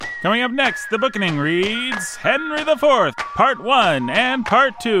Coming up next, the Bookening reads Henry IV, Part 1 and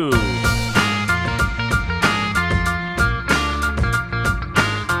Part 2.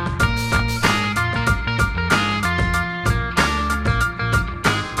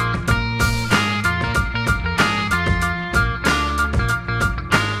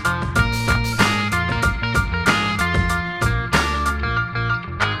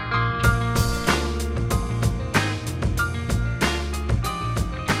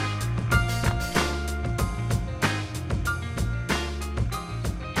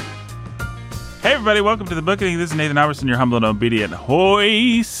 Hey everybody, welcome to the Bookening. This is Nathan Albertson, your humble and obedient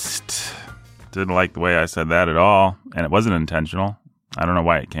host. Didn't like the way I said that at all, and it wasn't intentional. I don't know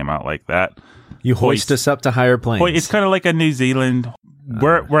why it came out like that. You hoist us up to higher planes. It's kind of like a New Zealand.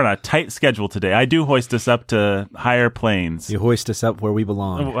 We're on a tight schedule today. I do hoist us up to higher planes. You hoist us up where we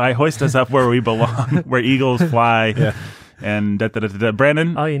belong. I hoist us up where we belong, where eagles fly. Yeah. And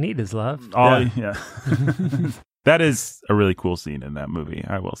Brandon? All you need is love. Yeah. That is a really cool scene in that movie,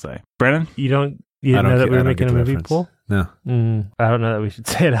 I will say. Brandon? You didn't know that we were making a movie pool? No. I don't know that we should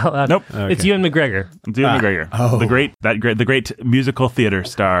say it out loud. Nope. Okay. It's Ewan McGregor. It's Ewan McGregor. Oh. The great musical theater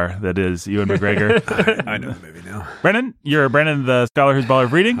star that is Ewan McGregor. I know the movie now. Brennan, you're Brennan, the scholar who's baller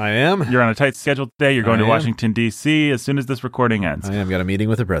of reading. I am. You're on a tight schedule today. You're going to am. Washington, D.C. as soon as this recording ends. I am. Got a meeting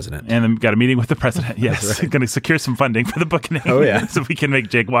with the president. And then got a meeting with the president. Yes. Right. Going to secure some funding for the Bookening. Oh, yeah. So we can make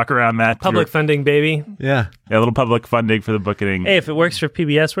Jake walk around that. Public funding, baby. Yeah. A little public funding for the Bookening. Hey, if it works for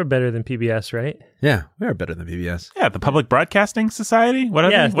PBS, we're better than PBS, right? Yeah. We are better than PBS. Yeah, the Public Broadcasting Society?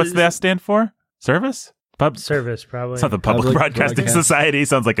 What's the S stand for? Service? Service, probably. It's not the Public Broadcasting Society.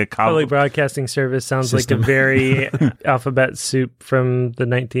 Sounds like a Public Broadcasting Service sounds System. like a very alphabet soup from the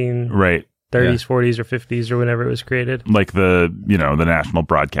 1930s, Right. 40s, or 50s, or whenever it was created. Like the National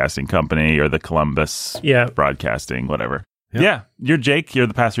Broadcasting Company or the Columbus Yeah. Broadcasting, whatever. Yep. Yeah. You're Jake. You're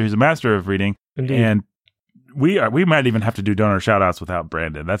the pastor who's a master of reading. Indeed. And we might even have to do donor shout outs without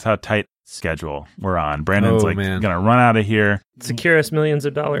Brandon. That's how tight schedule we're on. Brandon's going to run out of here. Secure us millions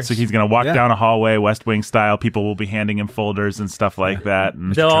of dollars. So he's going to walk down a hallway, West Wing style. People will be handing him folders and stuff like that.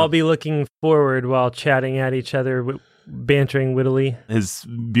 And They'll all be looking forward while chatting at each other, bantering wittily. His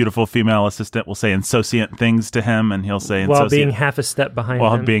beautiful female assistant will say insouciant things to him, and he'll say while being half a step behind him.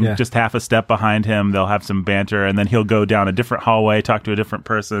 While being just half a step behind him, they'll have some banter, and then he'll go down a different hallway, talk to a different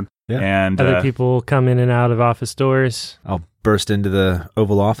person. Yeah. And other people come in and out of office doors. I'll burst into the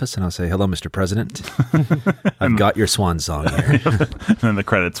Oval Office and I'll say, "Hello, Mr. President. I've got your swan song here." And then the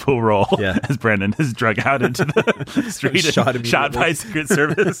credits will roll as Brandon is drug out into the street and shot by Secret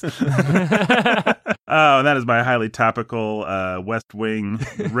Service. Oh, and that is my highly topical West Wing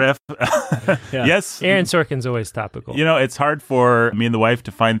riff. Yes. Aaron Sorkin's always topical. You know, it's hard for me and the wife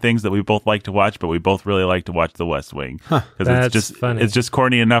to find things that we both like to watch, but we both really like to watch The West Wing. Because funny. It's just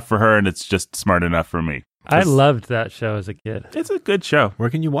corny enough for her and it's just smart enough for me. I loved that show as a kid. It's a good show. Where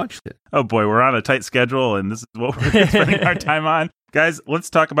can you watch it? Oh boy, we're on a tight schedule and this is what we're spending our time on. Guys, let's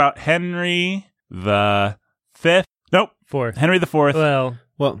talk about Henry the Fifth. Nope. Fourth. Henry the Fourth. Well,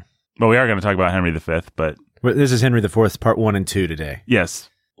 we are going to talk about Henry the Fifth, but this is Henry IV, Part 1 and 2 today. Yes.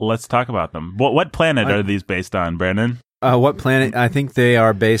 Let's talk about them. What planet are these based on, Brandon? What planet? I think they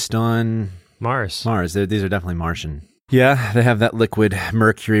are based on Mars. These are definitely Martian. Yeah, they have that liquid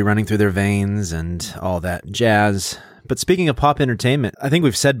mercury running through their veins and all that jazz. But speaking of pop entertainment, I think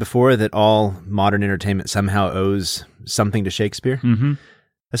we've said before that all modern entertainment somehow owes something to Shakespeare. Mm-hmm.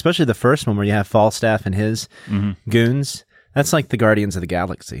 Especially the first one where you have Falstaff and his goons. That's like the Guardians of the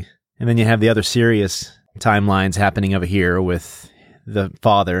Galaxy. And then you have the other serious timelines happening over here with the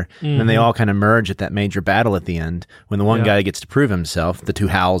father. And then they all kind of merge at that major battle at the end when the one guy gets to prove himself. The two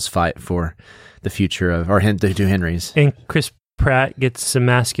Hals fight for the future of, or the two Henrys. And Chris Pratt gets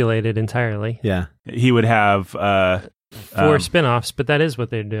emasculated entirely. Yeah. He would have 4 spin-offs, but that is what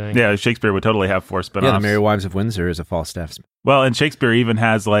they're doing. Yeah, Shakespeare would totally have 4 spin-offs. Yeah, the Merry Wives of Windsor is a Falstaff. Well, and Shakespeare even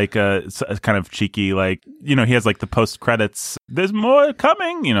has like a kind of cheeky, like, he has like the post-credits, there's more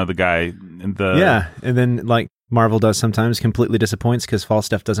coming, the guy. Yeah, and then like Marvel does sometimes completely disappoints because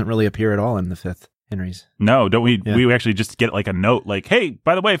Falstaff doesn't really appear at all in the fifth Henrys. No, don't we? Yeah. We actually just get like a note like, hey,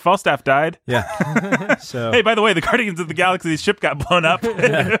 by the way, Falstaff died. Yeah. So hey, by the way, the Guardians of the Galaxy's ship got blown up.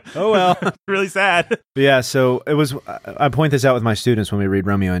 Yeah. Oh, well. Really sad. But yeah, so it was, I point this out with my students when we read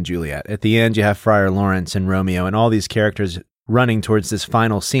Romeo and Juliet. At the end, you have Friar Lawrence and Romeo and all these characters running towards this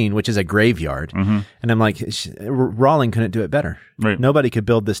final scene, which is a graveyard. Mm-hmm. And I'm like, Rowling couldn't do it better. Right. Nobody could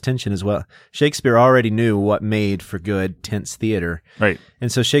build this tension as well. Shakespeare already knew what made for good tense theater. Right. And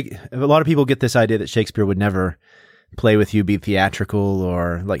so a lot of people get this idea that Shakespeare would never play with you, be theatrical,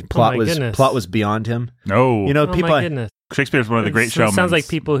 or like plot was beyond him. No. You know, my goodness. Shakespeare's one of the great showmen. It sounds like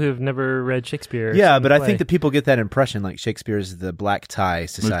people who've never read Shakespeare. Yeah, but I think that people get that impression, like Shakespeare's the black tie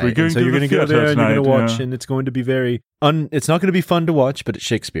society. So you're going to go there and you're going to watch, and it's going to be very it's not going to be fun to watch, but it's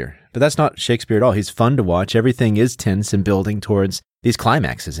Shakespeare. But that's not Shakespeare at all. He's fun to watch. Everything is tense and building towards these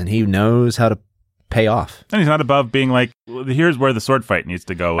climaxes, and he knows how to pay off. And he's not above being like, well, here's where the sword fight needs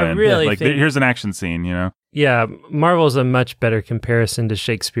to go in. I really like, here's an action scene, you know? Yeah, Marvel's a much better comparison to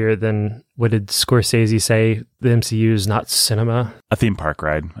Shakespeare than, what did Scorsese say? The MCU is not cinema. A theme park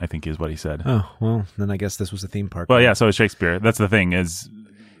ride, I think is what he said. Oh, well, then I guess this was a theme park Well, ride. yeah, so is Shakespeare. That's the thing is,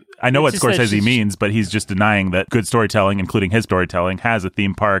 I know what Scorsese means, but he's just denying that good storytelling, including his storytelling, has a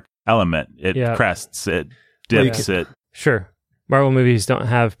theme park element. It crests, it dips, it... Sure. Marvel movies don't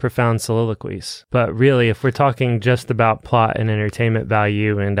have profound soliloquies, but really, if we're talking just about plot and entertainment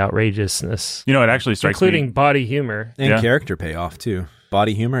value and outrageousness, you know, it actually strikes including me, body humor and character payoff too.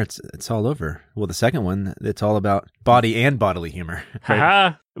 Body humor, it's all over. Well, the second one, it's all about body and bodily humor.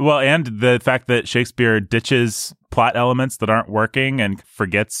 Right? Well, and the fact that Shakespeare ditches plot elements that aren't working and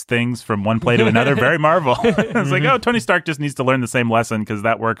forgets things from one play to another, very Marvel. It's like, oh, Tony Stark just needs to learn the same lesson because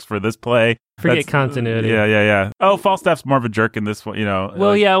that works for this play. Forget continuity. Yeah. Oh, Falstaff's more of a jerk in this one, you know.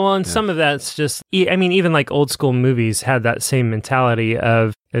 Well, and some of that's just, I mean, even like old school movies had that same mentality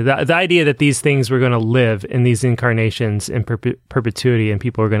of the idea that these things were going to live in these incarnations in perpetuity and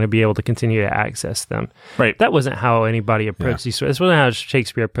people are going to be able to continue to access them. Right. That wasn't how anybody approached these. This wasn't how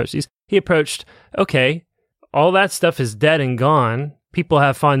Shakespeare approached these. He approached, okay, all that stuff is dead and gone. People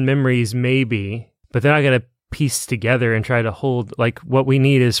have fond memories, maybe, but they're not going to piece together and try to hold, like, what we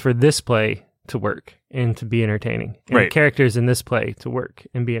need is for this play to work and to be entertaining. And the characters in this play to work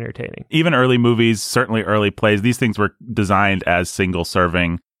and be entertaining. Even early movies, certainly early plays, these things were designed as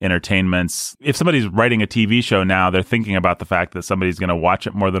single-serving entertainments. If somebody's writing a TV show now, they're thinking about the fact that somebody's going to watch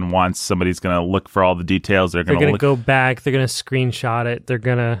it more than once. Somebody's going to look for all the details. They're going to go back. They're going to screenshot it. They're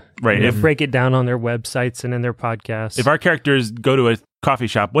going to break it down on their websites and in their podcasts. If our characters go to a coffee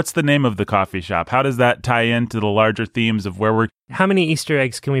shop, what's the name of the coffee shop? How does that tie into the larger themes of where we're... How many Easter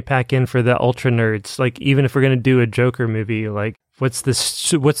eggs can we pack in for the ultra nerds? Like, even if we're going to do a Joker movie, like, what's the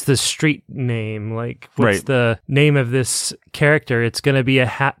street name? Like, what's the name of this character? It's going to be a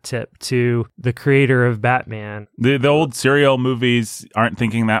hat tip to the creator of Batman. The old serial movies aren't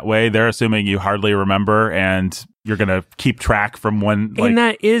thinking that way. They're assuming you hardly remember and you're going to keep track from when... And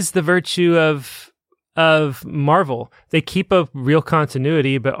that is the virtue of Marvel. They keep a real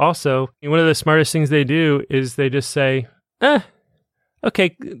continuity, but also one of the smartest things they do is they just say,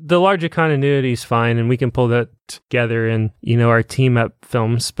 okay, the larger continuity is fine and we can pull that together in, our team up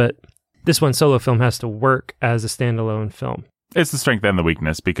films, but this one solo film has to work as a standalone film. It's the strength and the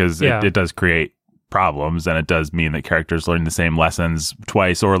weakness because it does create problems, and it does mean that characters learn the same lessons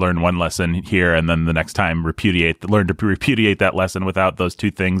twice or learn one lesson here and then the next time learn to repudiate that lesson without those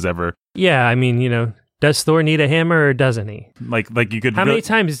two things ever. Yeah, I mean, does Thor need a hammer or doesn't he? Like you could... How many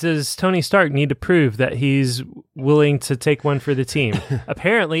times does Tony Stark need to prove that he's willing to take one for the team?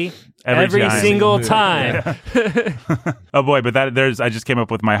 Apparently, every single time. Oh boy, but I just came up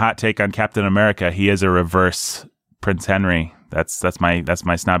with my hot take on Captain America. He is a reverse Prince Henry. That's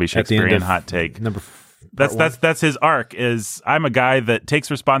my snobby Shakespearean hot take. That's his arc. Is I'm a guy that takes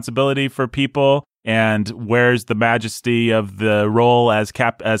responsibility for people and wears the majesty of the role as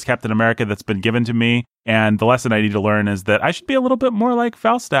Captain America that's been given to me. And the lesson I need to learn is that I should be a little bit more like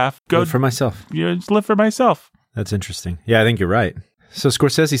Falstaff. Live for myself. Just live for myself. That's interesting. Yeah, I think you're right. So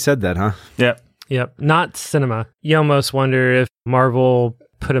Scorsese said that, huh? Yep. Not cinema. You almost wonder if Marvel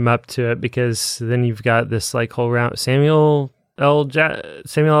put him up to it, because then you've got this like whole round. Samuel L.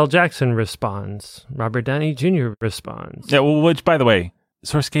 Jackson responds. Robert Downey Jr. responds. Yeah, well, which, by the way,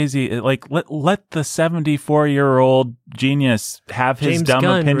 Scorsese, like, let the 74-year-old genius have his James dumb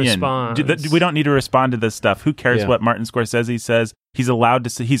Gunn opinion. responds. We don't need to respond to this stuff. Who cares what Martin Scorsese says? He's allowed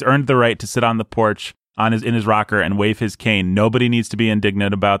to. He's earned the right to sit on the porch in his rocker and wave his cane. Nobody needs to be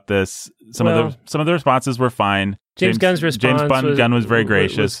indignant about this. Some of the responses were fine. James Gunn's response. Gunn was very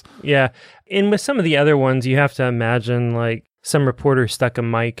gracious. And with some of the other ones, you have to imagine like some reporter stuck a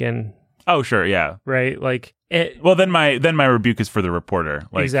mic in. Oh sure, yeah, right, like. Well, then my rebuke is for the reporter.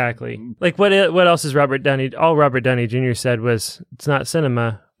 Like, exactly. Like what else is Robert Downey? All Robert Downey Jr. said was, "It's not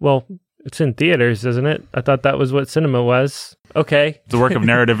cinema." Well, it's in theaters, isn't it? I thought that was what cinema was. Okay, it's a work of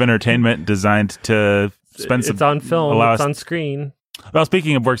narrative entertainment designed to spend some. It's on film. It's on screen. Well,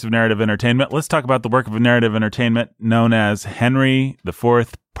 speaking of works of narrative entertainment, let's talk about the work of narrative entertainment known as Henry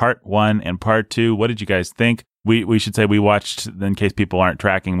IV, Part 1 and Part 2. What did you guys think? We should say we watched, in case people aren't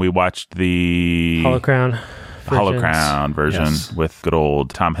tracking, we watched the Hollow Crown version with good old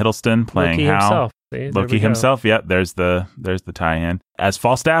Tom Hiddleston playing Loki Hal. Himself. Loki himself. Yep, there's the tie-in. As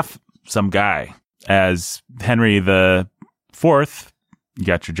Falstaff, some guy. As Henry the Fourth, you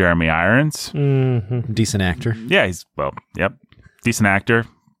got your Jeremy Irons. Mm-hmm. Decent actor. Yeah, decent actor.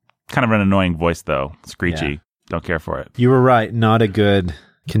 Kind of an annoying voice though, screechy. Yeah. Don't care for it. You were right. Not a good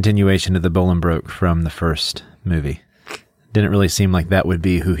continuation of the Bolingbroke from the first movie. Didn't really seem like that would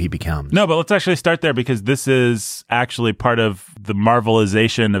be who he becomes. No, but let's actually start there because this is actually part of the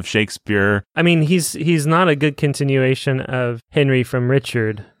Marvelization of Shakespeare. I mean, he's not a good continuation of Henry from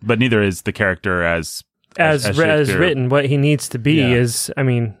Richard. But neither is the character as written. What he needs to be is, I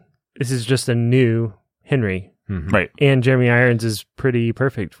mean, this is just a new Henry. Mm-hmm. Right. And Jeremy Irons is pretty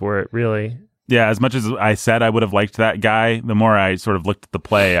perfect for it, really. Yeah, as much as I said I would have liked that guy, the more I sort of looked at the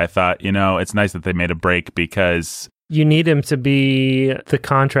play, I thought, it's nice that they made a break because... You need him to be the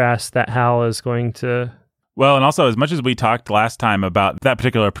contrast that Hal is going to... Well, and also, as much as we talked last time about that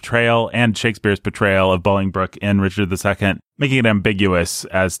particular portrayal and Shakespeare's portrayal of Bolingbroke in Richard II, making it ambiguous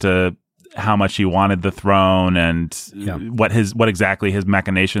as to how much he wanted the throne and what exactly his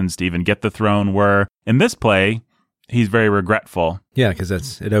machinations to even get the throne were. In this play, he's very regretful. Yeah, because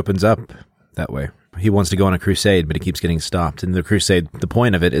it opens up that way. He wants to go on a crusade, but he keeps getting stopped. And the crusade, the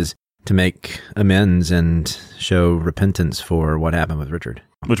point of it is to make amends and show repentance for what happened with Richard.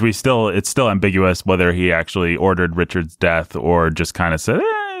 Which it's still ambiguous whether he actually ordered Richard's death or just kind of said,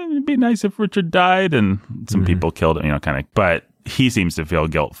 it'd be nice if Richard died, and some people killed him, but he seems to feel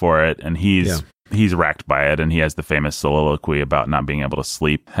guilt for it, and he's racked by it, and he has the famous soliloquy about not being able to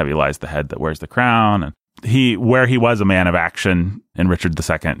sleep. Heavy lies the head that wears the crown, and where he was a man of action in Richard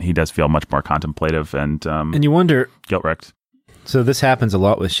II, he does feel much more contemplative and you wonder, guilt-wrecked. So this happens a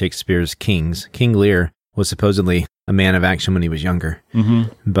lot with Shakespeare's kings. King Lear was supposedly a man of action when he was younger,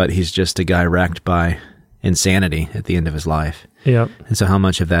 but he's just a guy racked by insanity at the end of his life. Yeah. And so how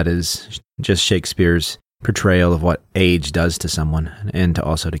much of that is just Shakespeare's portrayal of what age does to someone and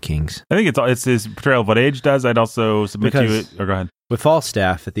also to kings? I think it's his portrayal of what age does. I'd also submit to you... Or go ahead. With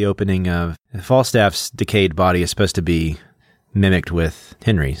Falstaff, at the opening of... Falstaff's decayed body is supposed to be mimicked with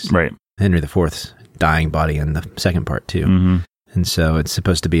Henry's. Right. Henry IV's dying body in the second part, too. Mm-hmm. And so it's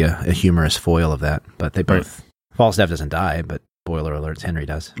supposed to be a humorous foil of that. But they both... Right. Falstaff doesn't die, but spoiler alerts, Henry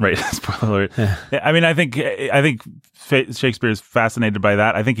does. Right, spoiler alert. Yeah. I mean, I think Shakespeare is fascinated by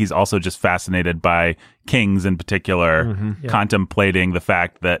that. I think he's also just fascinated by kings in particular, contemplating the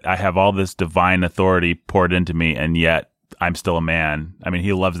fact that I have all this divine authority poured into me, and yet I'm still a man. I mean,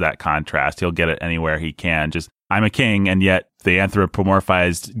 he loves that contrast. He'll get it anywhere he can. Just, I'm a king, and yet the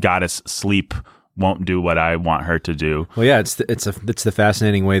anthropomorphized goddess Sleep won't do what I want her to do. Well, yeah, it's the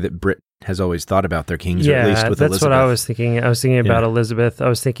fascinating way that Brit has always thought about their kings, or at least with Elizabeth. That's what I was thinking. I was thinking about Elizabeth. I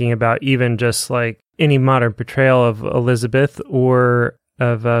was thinking about even just like any modern portrayal of Elizabeth or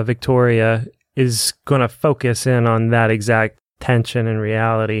of Victoria is going to focus in on that exact tension and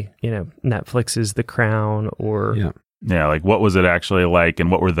reality. Netflix's The Crown or... Yeah, like what was it actually like, and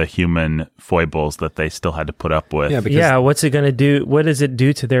what were the human foibles that they still had to put up with? What's it going to do? What does it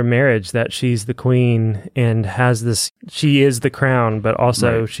do to their marriage that she's the queen and has this? She is the crown, but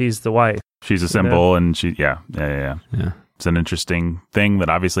also she's the wife. She's a symbol, and she, yeah. It's an interesting thing that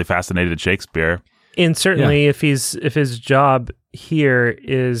obviously fascinated Shakespeare. And certainly, if his job here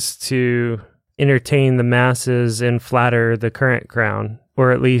is to entertain the masses and flatter the current crown,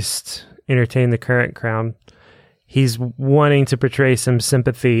 or at least entertain the current crown. He's wanting to portray some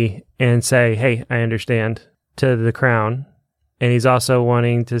sympathy and say, hey, I understand, to the crown. And he's also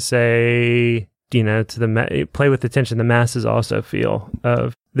wanting to say, to play with the tension the masses also feel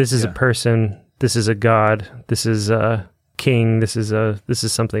of this is a person, this is a god, this is a king, this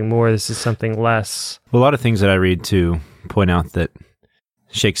is something more, this is something less. Well, a lot of things that I read too point out that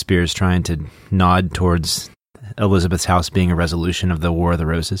Shakespeare is trying to nod towards Elizabeth's house being a resolution of the War of the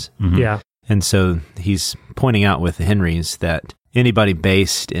Roses. Mm-hmm. Yeah. And so he's pointing out with the Henrys that anybody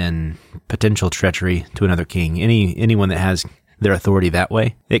based in potential treachery to another king, anyone that has their authority that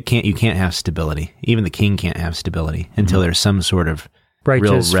way, you can't have stability. Even the king can't have stability until there's some sort of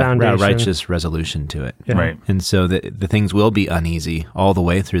righteous resolution to it. Yeah. Right. And so the things will be uneasy all the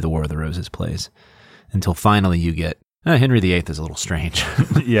way through the War of the Roses plays until finally you get, Henry VIII is a little strange.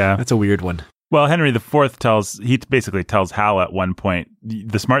 Yeah. That's a weird one. Well, Henry IV basically tells Hal at one point,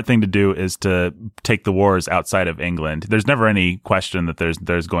 the smart thing to do is to take the wars outside of England. There's never any question that there's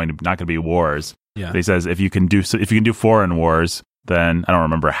not going to be wars. Yeah. He says if you can do foreign wars, then I don't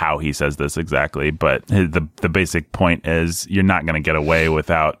remember how he says this exactly, but the basic point is you're not going to get away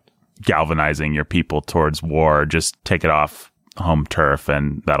without galvanizing your people towards war. Just take it off home turf,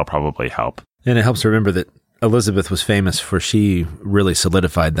 and that'll probably help. And it helps to remember that Elizabeth was famous for, she really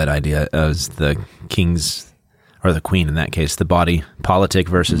solidified that idea as the king's, or the queen in that case, the body politic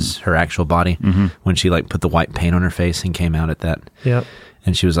versus her actual body, when she like put the white paint on her face and came out at that. Yep.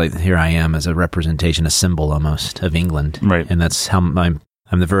 And she was like, here I am as a representation, a symbol almost of England. Right. And that's how I'm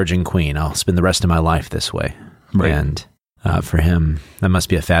the Virgin Queen. I'll spend the rest of my life this way. Right. And for him, that must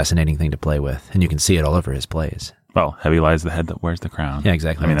be a fascinating thing to play with. And you can see it all over his plays. Well, heavy lies the head that wears the crown. Yeah,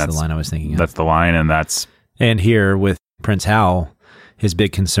 exactly. I mean, that's the line I was thinking of. That's the line, and that's... And here with Prince Hal, his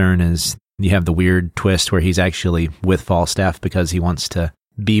big concern is you have the weird twist where he's actually with Falstaff because he wants to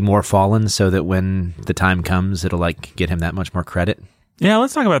be more fallen so that when the time comes, it'll like get him that much more credit. Yeah,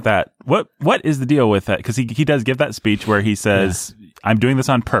 let's talk about that. What is the deal with that? Because he does give that speech where he says, I'm doing this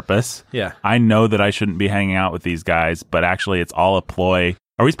on purpose. Yeah. I know that I shouldn't be hanging out with these guys, but actually it's all a ploy.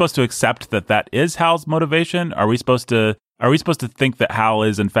 Are we supposed to accept that is Hal's motivation? Are we supposed to think that Hal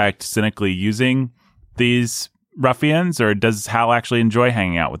is in fact cynically using these ruffians, or does Hal actually enjoy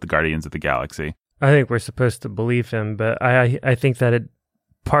hanging out with the Guardians of the Galaxy? I think we're supposed to believe him, but I think that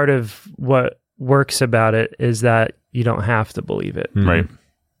part of what works about it is that you don't have to believe it. Mm-hmm. Right.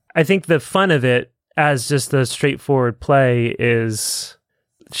 I think the fun of it as just a straightforward play is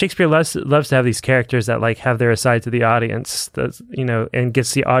Shakespeare loves to have these characters that like have their aside to the audience, that's, and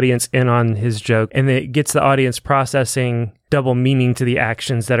gets the audience in on his joke, and it gets the audience processing double meaning to the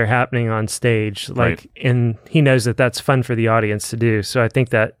actions that are happening on stage. Like, right. And he knows that that's fun for the audience to do. So I think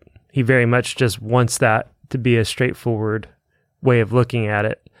that he very much just wants that to be a straightforward way of looking at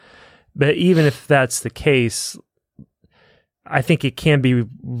it. But even if that's the case, I think it can be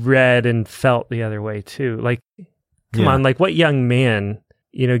read and felt the other way too. Like, come on, like what young man,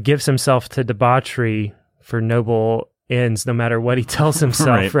 gives himself to debauchery for noble ends, no matter what he tells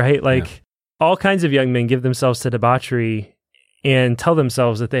himself, right? Like all kinds of young men give themselves to debauchery and tell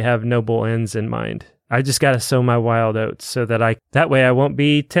themselves that they have noble ends in mind. I just got to sow my wild oats so that that way I won't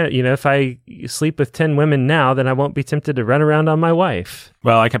be, if I sleep with 10 women now, then I won't be tempted to run around on my wife.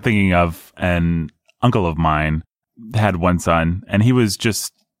 Well, I kept thinking of an uncle of mine had one son, and he was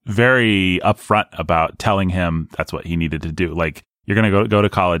just very upfront about telling him that's what he needed to do. Like, you're going to go to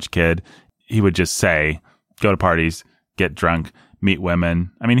college, kid. He would just say, go to parties, get drunk, meet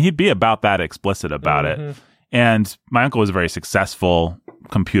women. I mean, he'd be about that explicit about it. And my uncle was a very successful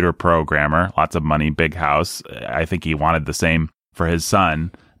computer programmer, lots of money, big house. I think he wanted the same for his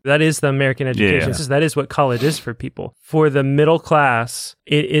son. That is the American education. Yeah. That is what college is for people. For the middle class,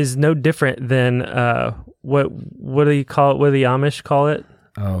 it is no different than what do you call it? What do the Amish call it?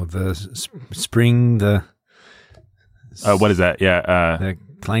 Oh, the spring, the... what is that? Yeah. The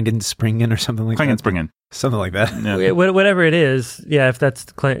Kleindenspringen or something like that. Kleindenspringen. Something like that. Yeah. Whatever it is. Yeah, if that's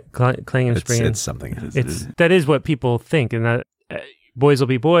Kleindenspringen. It's something. That is what people think. And that boys will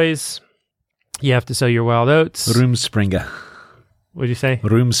be boys. You have to sow your wild oats. Rumspringa. What'd you say?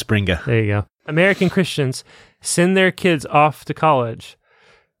 Rumspringa. There you go. American Christians send their kids off to college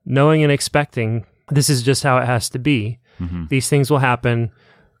knowing and expecting this is just how it has to be. Mm-hmm. These things will happen.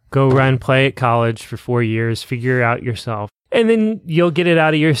 Go run, play at college for 4 years, figure it out yourself. And then you'll get it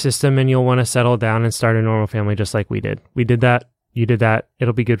out of your system and you'll want to settle down and start a normal family just like we did. We did that. You did that.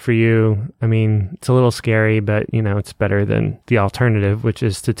 It'll be good for you. I mean, it's a little scary, but, it's better than the alternative, which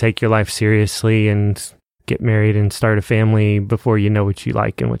is to take your life seriously and get married and start a family before you know what you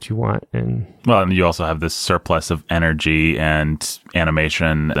like and what you want. And you also have this surplus of energy and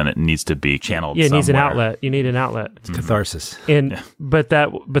animation, and it needs to be channeled somewhere. It needs an outlet. You need an outlet. It's catharsis. And but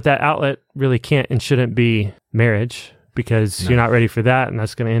that outlet really can't and shouldn't be marriage, because you're not ready for that, and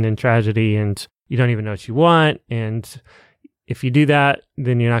that's going to end in tragedy, and you don't even know what you want. And if you do that,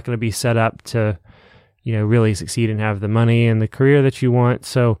 then you're not going to be set up to, really succeed and have the money and the career that you want.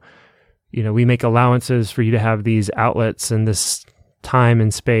 So, we make allowances for you to have these outlets and this time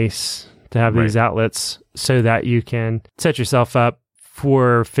and space to have these outlets so that you can set yourself up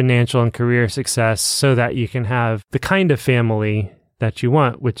for financial and career success, so that you can have the kind of family that you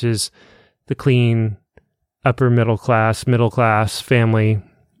want, which is the clean, upper middle class family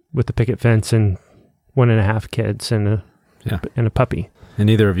with a picket fence and 1.5 kids and a puppy. And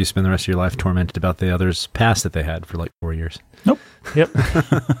neither of you spend the rest of your life tormented about the other's past that they had for like 4 years. Nope. Yep.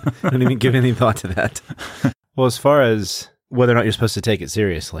 I didn't even give any thought to that. Well, as far as whether or not you're supposed to take it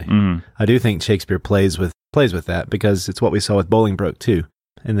seriously, I do think Shakespeare plays with that, because it's what we saw with Bolingbroke too.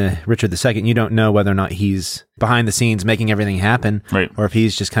 In the Richard II, you don't know whether or not he's behind the scenes making everything happen, or if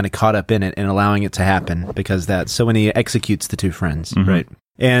he's just kind of caught up in it and allowing it to happen, because so when he executes the two friends, right?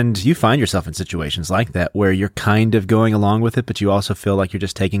 And you find yourself in situations like that where you're kind of going along with it, but you also feel like you're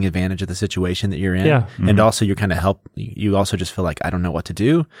just taking advantage of the situation that you're in. Yeah. And also you're kind of you also just feel like, I don't know what to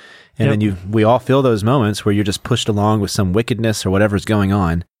do. And then we all feel those moments where you're just pushed along with some wickedness or whatever's going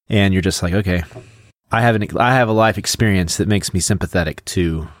on. And you're just like, okay, I have a life experience that makes me sympathetic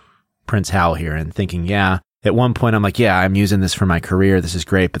to Prince Hal here, and thinking, yeah, at one point I'm like, yeah, I'm using this for my career. This is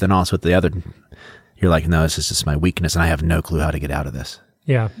great. But then also at the other, you're like, no, this is just my weakness and I have no clue how to get out of this.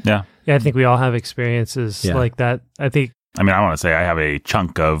 Yeah. I think we all have experiences like that. I want to say I have a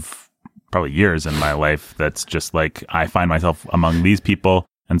chunk of probably years in my life that's just like, I find myself among these people.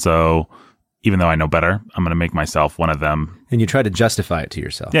 And so even though I know better, I'm going to make myself one of them. And you try to justify it to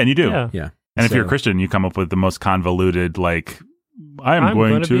yourself. Yeah, and you do. Yeah. And if you're a Christian, you come up with the most convoluted, like, I'm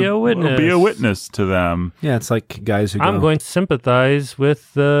going to be a witness to them. Yeah, it's like guys who I'm going to sympathize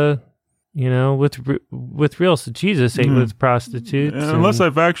with with real. So Jesus ate with prostitutes. Unless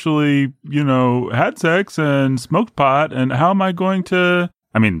I've actually, had sex and smoked pot, and how am I going to?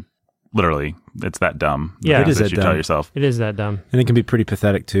 I mean, literally, it's that dumb. Yeah, it is that you dumb. Tell yourself. It is that dumb. And it can be pretty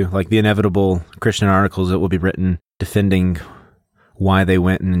pathetic too. Like the inevitable Christian articles that will be written defending why they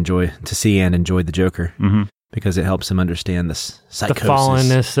went and enjoyed the Joker. Mm-hmm. Because it helps them understand this psychosis. The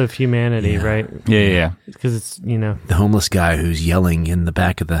fallenness of humanity, right? Yeah. Because it's, the homeless guy who's yelling in the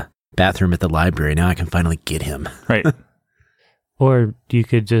back of the bathroom at the library. Now I can finally get him. Right. Or you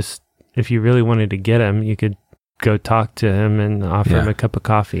could just, if you really wanted to get him, you could go talk to him and offer him a cup of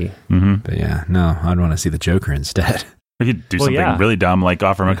coffee. Mm-hmm. But no, I'd want to see the Joker instead. We could do something really dumb, like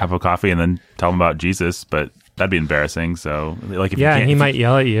offer him a cup of coffee and then tell him about Jesus, but that'd be embarrassing. So, like, if he might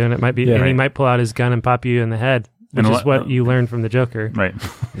yell at you, and it might be, he might pull out his gun and pop you in the head, which is what you learned from the Joker, right?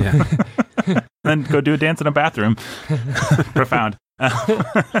 Yeah. Then go do a dance in a bathroom. Profound. I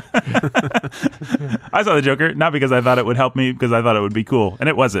saw the Joker not because I thought it would help me, because I thought it would be cool, and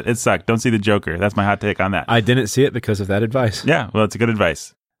it wasn't. It sucked. Don't see the Joker. That's my hot take on that. I didn't see it because of that advice. Yeah, well, it's a good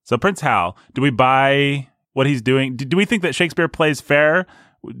advice. So, Prince Hal, do we buy what he's doing? Do we think that Shakespeare plays fair?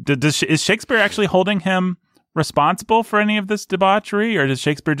 Is Shakespeare actually holding him responsible for any of this debauchery, or does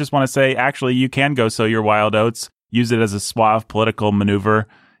Shakespeare just want to say, actually, you can go sow your wild oats, use it as a suave political maneuver,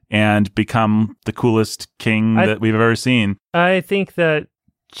 and become the coolest king that we've ever seen? I think that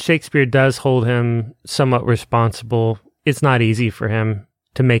Shakespeare does hold him somewhat responsible. It's not easy for him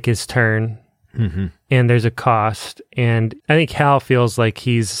to make his turn, and there's a cost. And I think Hal feels like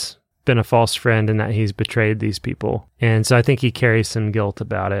he's been a false friend and that he's betrayed these people. And so I think he carries some guilt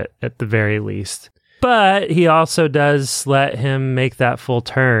about it, at the very least. But he also does let him make that full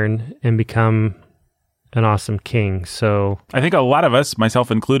turn and become an awesome king. So I think a lot of us, myself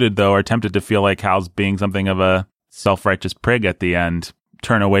included, though, are tempted to feel like Hal's being something of a self-righteous prig at the end.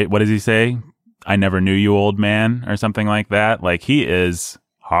 Turn away. What does he say? I never knew you, old man, or something like that. Like, he is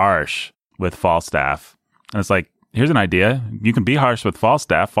harsh with Falstaff. And it's like, here's an idea. You can be harsh with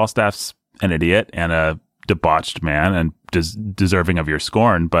Falstaff. Falstaff's an idiot and a debauched man and deserving of your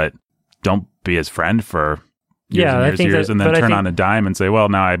scorn, but don't be his friend for years, and then turn on a dime and say, well,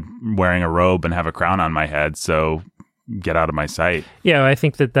 now I'm wearing a robe and have a crown on my head, so get out of my sight. Yeah, I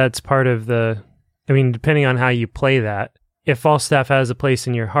think that's part of depending on how you play that, if Falstaff has a place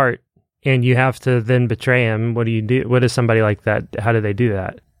in your heart and you have to then betray him, what do you do? What is somebody like that? How do they do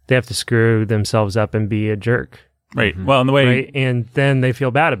that? They have to screw themselves up and be a jerk. Right. Well, in the way... Right? And then they feel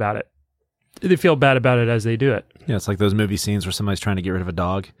bad about it. They feel bad about it as they do it. Yeah, it's like those movie scenes where somebody's trying to get rid of a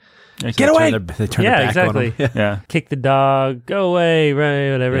dog. So get away! They turn their back exactly. on them. Yeah. Kick the dog, go away,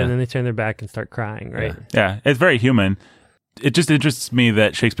 right, whatever, and then they turn their back and start crying, right? Yeah, it's very human. It just interests me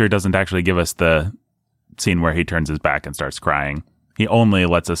that Shakespeare doesn't actually give us the scene where he turns his back and starts crying. He only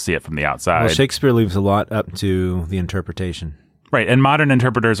lets us see it from the outside. Well, Shakespeare leaves a lot up to the interpretation. Right, and modern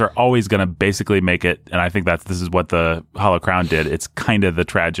interpreters are always going to basically make it, and I think this is what the Hollow Crown did. It's kind of the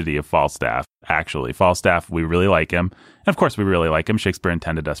tragedy of Falstaff, actually. Falstaff, we really like him. And of course we really like him. Shakespeare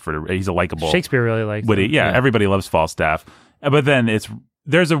intended us he's a likable... Shakespeare really likes witty. him. Yeah, everybody loves Falstaff. But then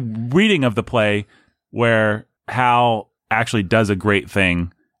there's a reading of the play where Hal actually does a great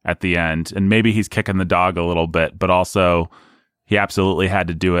thing at the end, and maybe he's kicking the dog a little bit, but also he absolutely had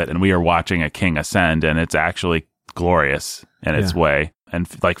to do it, and we are watching a king ascend, and it's actually glorious in its way. And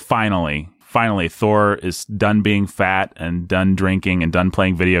like finally Thor is done being fat and done drinking and done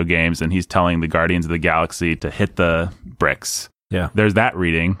playing video games, and he's telling the Guardians of the Galaxy to hit the bricks. Yeah. There's that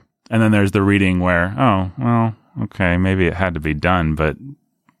reading. And then there's the reading where, oh, well, okay, maybe it had to be done, but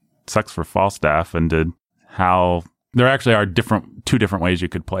it sucks for Falstaff. And there actually are two different ways you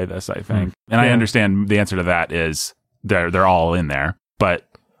could play this, I think. And I understand the answer to that is they're all in there, but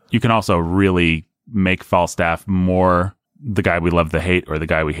you can also really make Falstaff more the guy we love to hate or the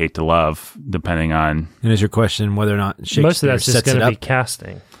guy we hate to love, depending on. And is your question whether or not Shakespeare most of that's just going to be up?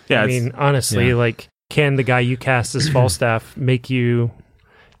 casting? Yeah, I mean, honestly, like, can the guy you cast as Falstaff make you?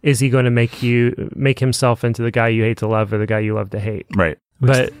 Is he going to make himself into the guy you hate to love or the guy you love to hate? Right.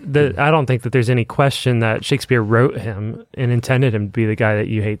 But I don't think that there's any question that Shakespeare wrote him and intended him to be the guy that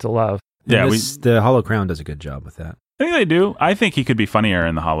you hate to love. Yeah, the Hollow Crown does a good job with that. I think they do. I think he could be funnier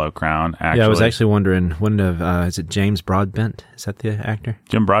in the Hollow Crown, actually. Yeah, I was actually wondering, is it James Broadbent? Is that the actor?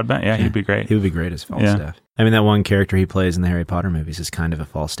 Jim Broadbent? Yeah, he'd be great. He would be great as Falstaff. Yeah. I mean, that one character he plays in the Harry Potter movies is kind of a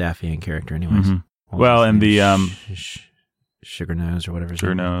Falstaffian character anyways. Mm-hmm. Well, and the... Sugar Nose or whatever.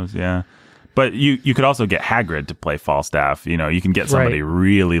 Sugar Nose, yeah. But you could also get Hagrid to play Falstaff. You know, you can get somebody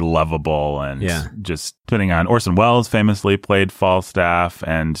really lovable and just putting on. Orson Welles famously played Falstaff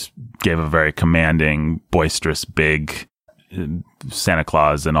and gave a very commanding, boisterous, big Santa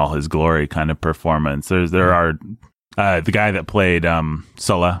Claus in all his glory kind of performance. There are the guy that played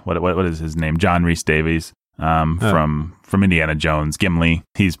Sulla. What is his name? John Rhys Davies. From Indiana Jones, Gimli.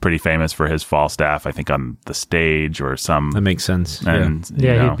 He's pretty famous for his Falstaff, I think, on the stage or some. That makes sense. And,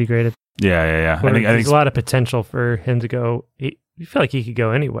 he'd be great at. Yeah. I think there's a lot of potential for him to go. You feel like he could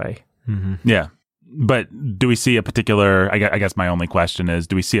go anyway. Mm-hmm. Yeah. But do we see a particular, I guess my only question is,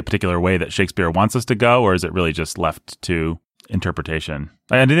 do we see a particular way that Shakespeare wants us to go, or is it really just left to interpretation?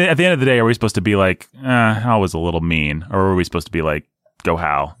 And at the end of the day, are we supposed to be like, Hal was a little mean, or are we supposed to be like, go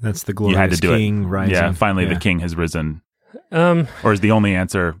Hal? That's the glorious king rising. Yeah, finally the king has risen. Or is the only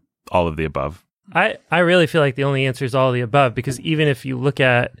answer all of the above? I really feel like the only answer is all of the above, because even if you look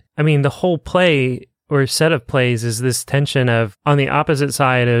at, I mean, the whole play or set of plays is this tension of, on the opposite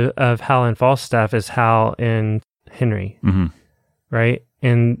side of Hal and Falstaff is Hal and Henry, right?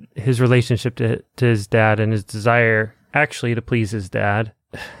 And his relationship to his dad and his desire actually to please his dad.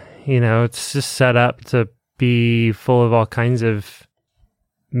 You know, it's just set up to be full of all kinds of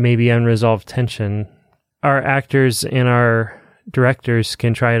maybe unresolved tension. Our actors and our directors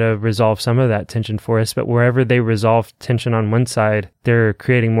can try to resolve some of that tension for us, but wherever they resolve tension on one side, they're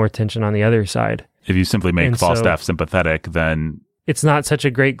creating more tension on the other side. If you simply make Falstaff sympathetic, then it's not such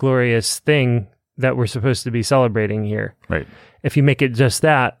a great, glorious thing that we're supposed to be celebrating here. Right. If you make it just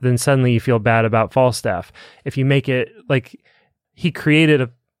that, then suddenly you feel bad about Falstaff. If you make it like he created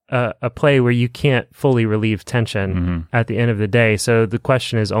a play where you can't fully relieve tension at the end of the day. So the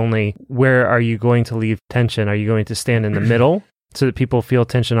question is only, where are you going to leave tension? Are you going to stand in the middle so that people feel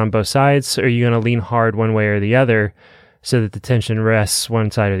tension on both sides? Or are you going to lean hard one way or the other so that the tension rests one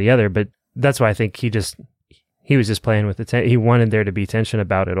side or the other? But that's why I think he was just playing with the he wanted there to be tension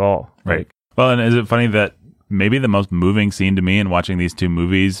about it all. Right. Well, and is it funny that maybe the most moving scene to me in watching these two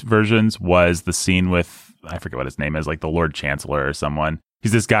movies versions was the scene with, I forget what his name is, like the Lord Chancellor or someone.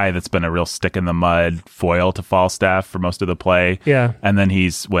 He's this guy that's been a real stick in the mud foil to Falstaff for most of the play. Yeah. And then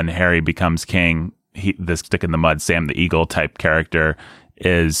when Harry becomes king, this stick in the mud, Sam the Eagle type character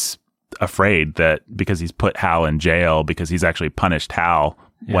is afraid that because he's put Hal in jail, because he's actually punished Hal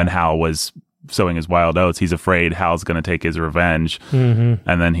when Hal was sowing his wild oats, he's afraid Hal's going to take his revenge. And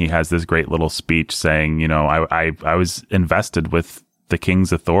then he has this great little speech saying, you know, I was invested with the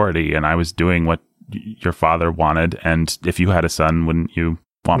king's authority and I was doing what your father wanted, and if you had a son, wouldn't you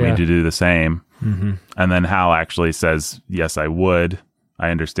want me to do the same? And then Hal actually says, yes, I would. I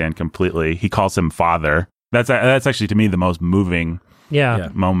understand completely. He calls him father. That's actually, to me, the most moving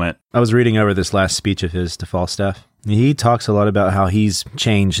moment. I was reading over this last speech of his to Falstaff. He talks a lot about how he's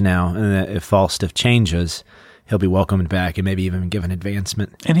changed now, and that if Falstaff changes, he'll be welcomed back and maybe even given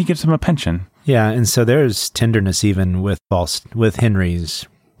advancement. And he gives him a pension. Yeah, and so there's tenderness even with Henry's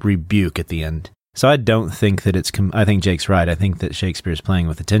rebuke at the end. So I don't think that I think Jake's right. I think that Shakespeare's playing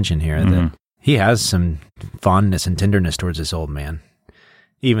with the tension here. That he has some fondness and tenderness towards this old man,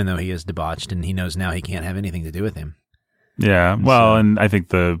 even though he is debauched and he knows now he can't have anything to do with him. Yeah, well, and I think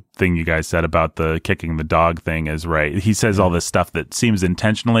the thing you guys said about the kicking the dog thing is right. He says all this stuff that seems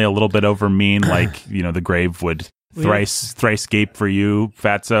intentionally a little bit over mean, like, you know, the grave would thrice gape for you,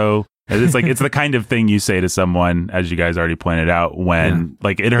 fatso. It's like, it's the kind of thing you say to someone, as you guys already pointed out, when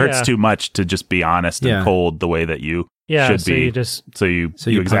like it hurts too much to just be honest and cold the way that you should be. So you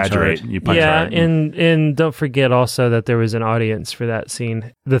exaggerate, you punch hard. And don't forget also that there was an audience for that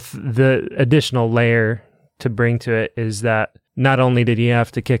scene. The additional layer to bring to it is that not only did he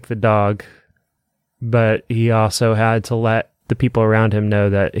have to kick the dog, but he also had to let the people around him know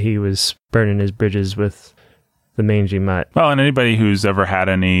that he was burning his bridges with the mangy mutt. Well, and anybody who's ever had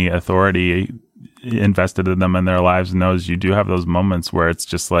any authority invested in them in their lives knows you do have those moments where it's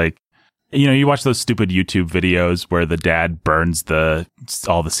just like, you watch those stupid YouTube videos where the dad burns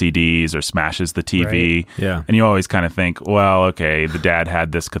all the CDs or smashes the TV. Right. Yeah. And you always kind of think, well, okay, the dad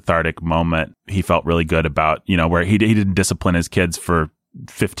had this cathartic moment. He felt really good about, where he didn't discipline his kids for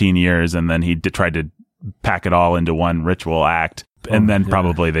 15 years and then he tried to pack it all into one ritual act. And then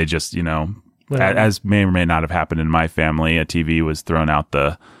probably they just, as may or may not have happened in my family, a TV was thrown out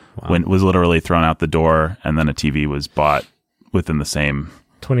was literally thrown out the door, and then a TV was bought within the same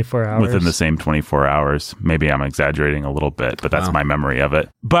 24 hours. Within the same 24 hours. Maybe I'm exaggerating a little bit, but that's my memory of it.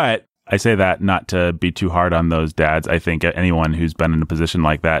 But I say that not to be too hard on those dads. I think anyone who's been in a position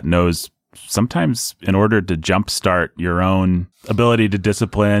like that knows sometimes in order to jumpstart your own ability to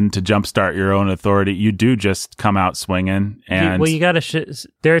discipline, to jumpstart your own authority, you do just come out swinging. And you got to.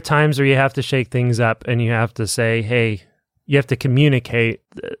 There are times where you have to shake things up, and you have to say, "Hey." You have to communicate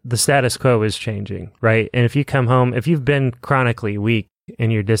the status quo is changing, right? And if you come home, if you've been chronically weak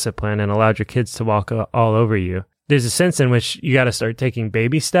in your discipline and allowed your kids to walk all over you, there's a sense in which you got to start taking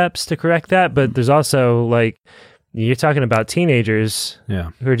baby steps to correct that. But there's also you're talking about teenagers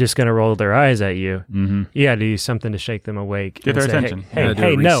who are just going to roll their eyes at you. Mm-hmm. You got to do something to shake them awake. Get their attention.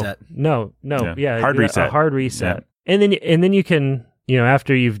 Hey, no. Yeah. Hard reset. A hard reset. Yeah. And then you can,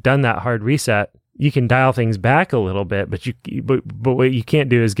 after you've done that hard reset, you can dial things back a little bit, but what you can't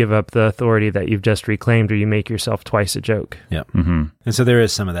do is give up the authority that you've just reclaimed, or you make yourself twice a joke. Yeah. Mm-hmm. And so there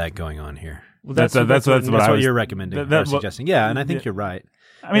is some of that going on here. Well, that's what you're recommending or suggesting. Yeah, and I think you're right.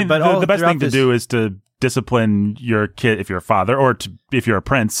 I mean, but the best thing to do is to discipline your kid if you're a father, or if you're a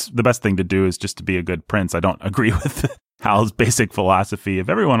prince. The best thing to do is just to be a good prince. I don't agree with Hal's basic philosophy of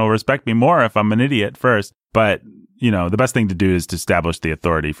everyone will respect me more if I'm an idiot first, but the best thing to do is to establish the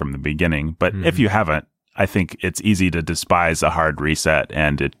authority from the beginning. But if you haven't, I think it's easy to despise a hard reset,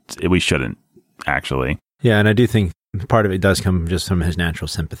 and we shouldn't, actually. Yeah, and I do think part of it does come just from his natural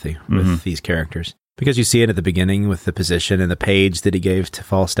sympathy with these characters. Because you see it at the beginning with the position and the page that he gave to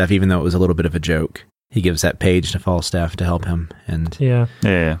Falstaff, even though it was a little bit of a joke. He gives that page to Falstaff to help him. And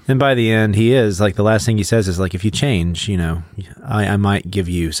And by the end, he is, the last thing he says is, if you change, I might give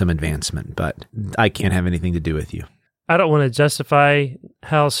you some advancement, but I can't have anything to do with you. I don't want to justify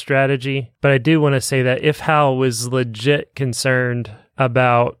Hal's strategy, but I do want to say that if Hal was legit concerned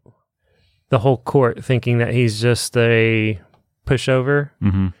about the whole court thinking that he's just a pushover,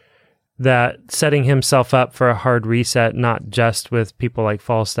 that setting himself up for a hard reset, not just with people like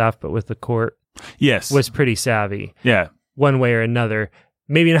Falstaff, but with the court, was pretty savvy. Yeah. One way or another.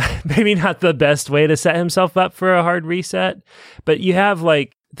 Maybe not the best way to set himself up for a hard reset, but you have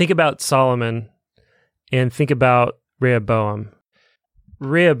think about Solomon and think about Rehoboam.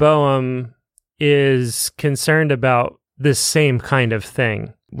 Rehoboam is concerned about this same kind of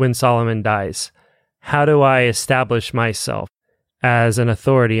thing when Solomon dies. How do I establish myself as an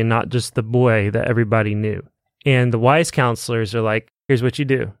authority and not just the boy that everybody knew? And the wise counselors are like, here's what you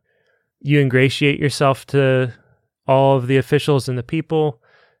do. You ingratiate yourself to all of the officials and the people.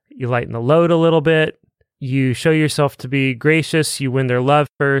 You lighten the load a little bit. You show yourself to be gracious. You win their love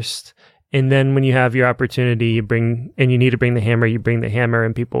first. And then when you have your opportunity, you need to bring the hammer, you bring the hammer,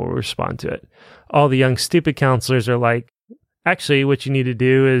 and people will respond to it. All the young, stupid counselors are like, actually, what you need to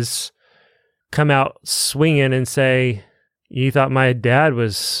do is come out swinging and say, you thought my dad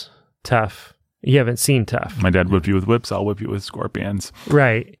was tough. You haven't seen tough. My dad whipped you with whips, I'll whip you with scorpions.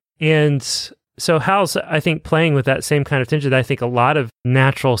 Right. And so Hal's, I think, playing with that same kind of tension that I think a lot of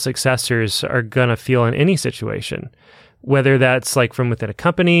natural successors are going to feel in any situation, whether that's from within a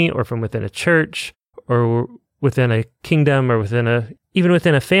company or from within a church or within a kingdom or even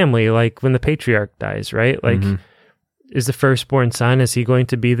within a family, when the patriarch dies, right? Is the firstborn son, is he going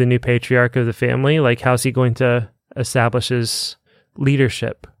to be the new patriarch of the family? How's he going to establish his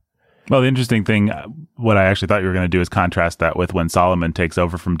leadership? Well, the interesting thing, what I actually thought you were going to do is contrast that with when Solomon takes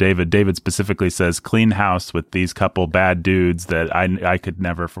over from David. David specifically says, clean house with these couple bad dudes that I could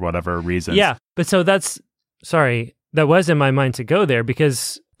never, for whatever reason. Yeah, but so that was in my mind to go there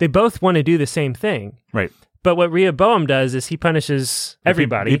because they both want to do the same thing. Right. But what Rehoboam does is he punishes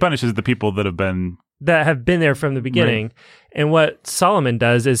everybody. He punishes the people that have been there from the beginning. Right. And what Solomon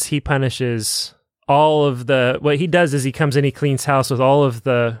does is he punishes what he does is he comes in, he cleans house with all of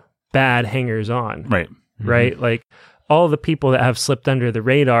the bad hangers on. Right. Right. All the people that have slipped under the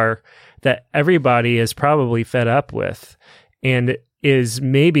radar that everybody is probably fed up with and is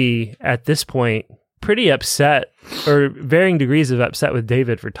maybe at this point pretty upset or varying degrees of upset with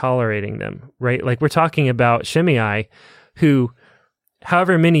David for tolerating them, right? We're talking about Shimei, who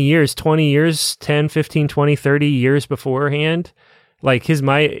however many years, 20 years, 10, 15, 20, 30 years beforehand, all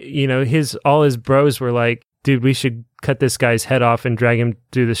his bros were like, dude, we should cut this guy's head off and drag him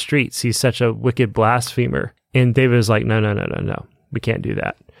through the streets. He's such a wicked blasphemer. And David was like, no. We can't do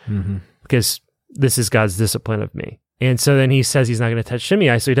that because this is God's discipline of me. And so then he says he's not going to touch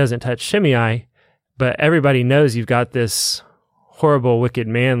Shimei, so he doesn't touch Shimei. But everybody knows you've got this horrible, wicked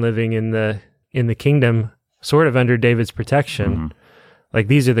man living in the kingdom, sort of under David's protection. Like,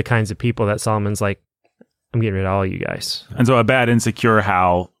 these are the kinds of people that Solomon's like, I'm getting rid of all you guys. And so a bad, insecure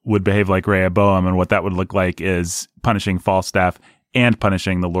Hal would behave like Rehoboam, and what that would look like is punishing Falstaff and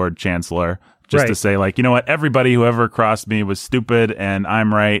punishing the Lord Chancellor. Just to say, like, you know what, everybody who ever crossed me was stupid, and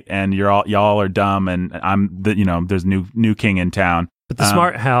I'm right, and y'all are dumb, and there's new king in town. But the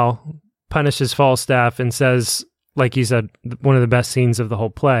smart Hal punishes Falstaff and says, like you said, one of the best scenes of the whole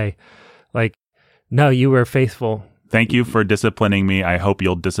play, like, no, you were faithful. Thank you for disciplining me. I hope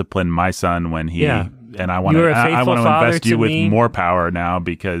you'll discipline my son when he and I want to invest you with more power now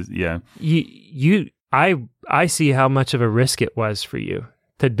because I see how much of a risk it was for you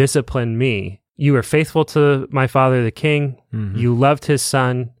to discipline me. You were faithful to my father, the king. You loved his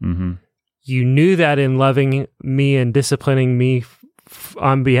son. You knew that in loving me and disciplining me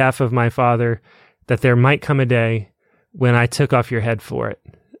on behalf of my father, that there might come a day when I took off your head for it.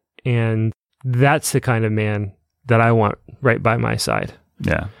 And that's the kind of man that I want right by my side.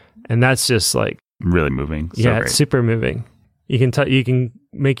 Yeah. And that's just like really moving. It's super moving. You can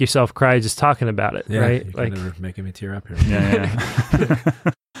make yourself cry just talking about it, right? You're kind of making me tear up here. Yeah.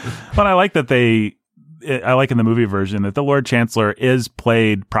 But I like that I like in the movie version that the Lord Chancellor is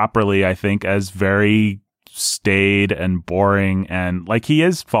played properly, I think, as very staid and boring, and like he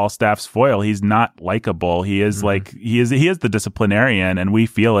is Falstaff's foil. He's not likable. He is he is the disciplinarian, and we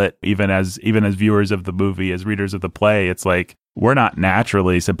feel it even as viewers of the movie, as readers of the play. It's like we're not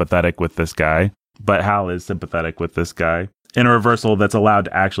naturally sympathetic with this guy, but Hal is sympathetic with this guy in a reversal that's allowed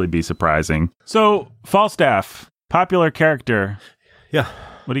to actually be surprising. So Falstaff, popular character. Yeah.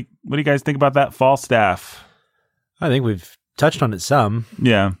 What do you guys think about that Falstaff? I think we've touched on it some.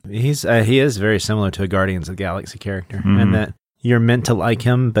 Yeah. He is very similar to a Guardians of the Galaxy character, and that you're meant to like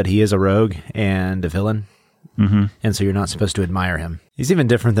him, but he is a rogue and a villain, and so you're not supposed to admire him. He's even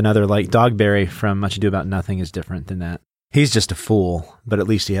different than other, like Dogberry from Much Ado About Nothing is different than that. He's just a fool, but at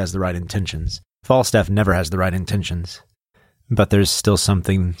least he has the right intentions. Falstaff never has the right intentions, but there's still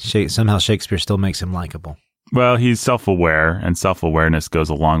something, somehow Shakespeare still makes him likable. Well, he's self-aware, and self-awareness goes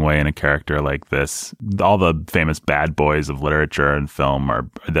a long way in a character like this. All the famous bad boys of literature and film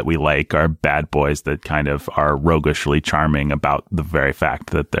that we like are bad boys that kind of are roguishly charming about the very fact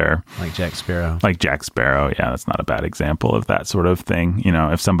that they're... Like Jack Sparrow. Like Jack Sparrow, yeah, that's not a bad example of that sort of thing. You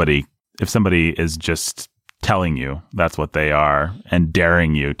know, if somebody is just telling you that's what they are and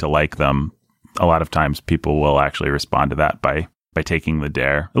daring you to like them, a lot of times people will actually respond to that by taking the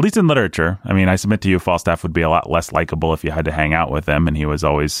dare, at least in literature. I mean, I submit to you, Falstaff would be a lot less likable if you had to hang out with him, and he was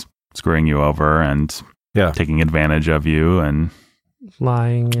always screwing you over and taking advantage of you and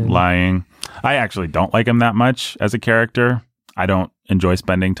lying. I actually don't like him that much as a character. I don't enjoy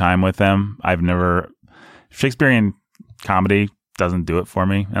spending time with him. Shakespearean comedy doesn't do it for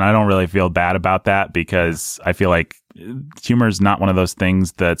me, and I don't really feel bad about that because I feel like humor is not one of those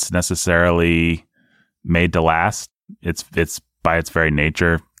things that's necessarily made to last. It's by its very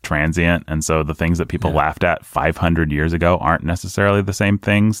nature transient, and so the things that people laughed at 500 years ago aren't necessarily the same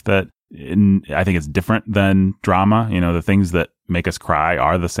things that I think it's different than drama. You know, the things that make us cry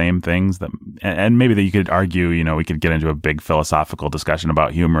are the same things that, and maybe that you could argue, you know, we could get into a big philosophical discussion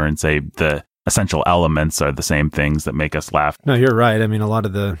about humor and say the essential elements are the same things that make us laugh. No, you're right. I mean, a lot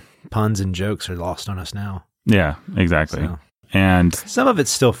of the puns and jokes are lost on us now. Yeah, exactly. So. And some of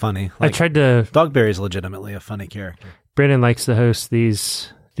it's still funny. Like, I tried to... Dogberry's legitimately a funny character. Brandon likes to host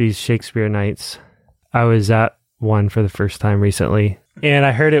these Shakespeare nights. I was at one for the first time recently, and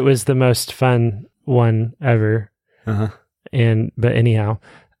I heard it was the most fun one ever. But anyhow,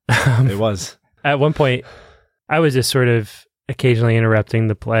 it was. At one point, I was just sort of occasionally interrupting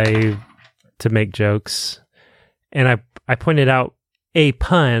the play to make jokes, and I pointed out a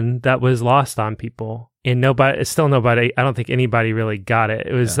pun that was lost on people, and nobody. I don't think anybody really got it.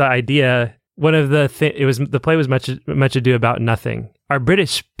 It was the idea. One of the the play was Much Ado About Nothing. Our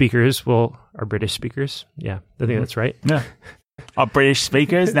British speakers. Yeah, I think that's right. Yeah. Our British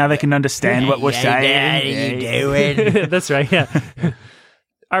speakers, now they can understand what we're saying. That's right, yeah.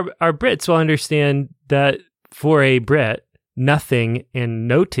 Our Brits will understand that for a Brit, nothing and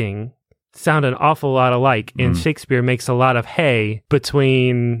noting sound an awful lot alike, and Shakespeare makes a lot of hay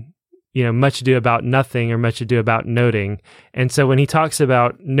between much ado about nothing or much ado about noting. And so when he talks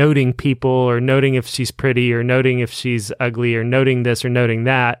about noting people or noting if she's pretty or noting if she's ugly or noting this or noting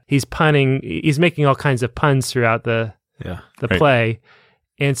that, he's making all kinds of puns throughout the play.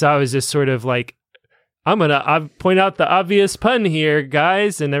 And so I was just sort of like, I'll point out the obvious pun here,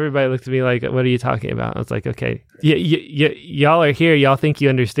 guys. And everybody looked at me like, what are you talking about? I was like, okay, y'all are here. Y'all think you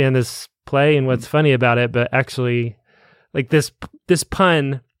understand this play and what's funny about it. But actually, like this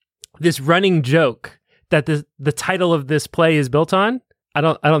pun, this running joke that the title of this play is built on, I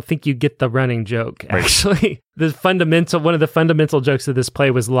don't think you get the running joke. Actually, one of the fundamental jokes of this play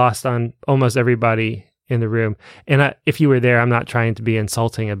was lost on almost everybody in the room. And if you were there, I'm not trying to be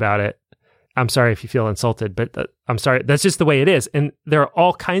insulting about it. I'm sorry if you feel insulted, but I'm sorry. That's just the way it is. And there are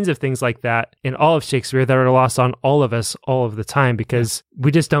all kinds of things like that in all of Shakespeare that are lost on all of us all of the time because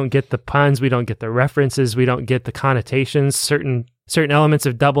we just don't get the puns. We don't get the references. We don't get the connotations, certain elements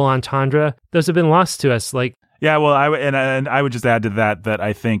of double entendre. Those have been lost to us. Yeah, well, I would just add to that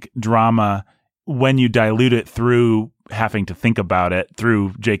I think drama, when you dilute it through having to think about it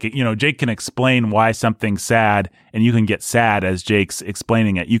through Jake, Jake can explain why something's sad and you can get sad as Jake's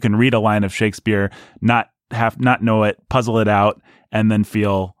explaining it. You can read a line of Shakespeare, not know it, puzzle it out, and then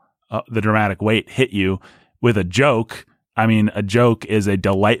feel the dramatic weight hit you. With a joke, a joke is a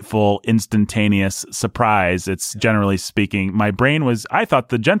delightful, instantaneous surprise. It's generally speaking, I thought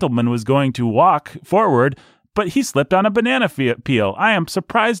the gentleman was going to walk forward, but he slipped on a banana peel. I am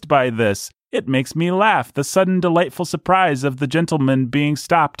surprised by this. It makes me laugh. The sudden delightful surprise of the gentleman being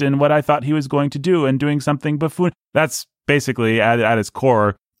stopped in what I thought he was going to do and doing something buffoon. That's basically at its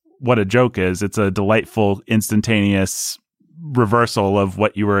core what a joke is. It's a delightful, instantaneous reversal of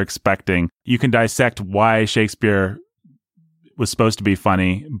what you were expecting. You can dissect why Shakespeare was supposed to be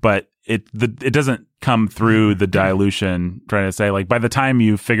funny, but it doesn't come through the dilution, trying to say, like, by the time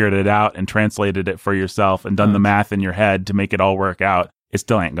you figured it out and translated it for yourself and done the math in your head to make it all work out, it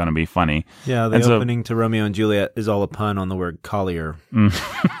still ain't going to be funny. Yeah, the opening to Romeo and Juliet is all a pun on the word collier.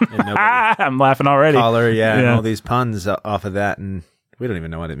 I'm laughing already. Collar, and all these puns off of that, and we don't even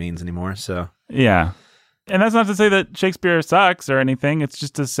know what it means anymore. So yeah. And that's not to say that Shakespeare sucks or anything. It's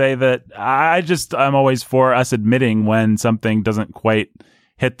just to say that I'm always for us admitting when something doesn't quite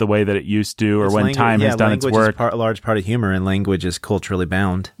hit the way that it used to, or when time has done its work. Language is a large part of humor, and language is culturally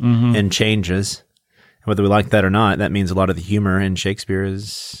bound and changes. Whether we like that or not, that means a lot of the humor in Shakespeare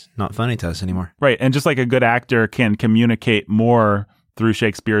is not funny to us anymore. Right. And just like a good actor can communicate more through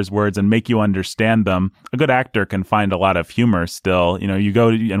Shakespeare's words and make you understand them, a good actor can find a lot of humor still. You go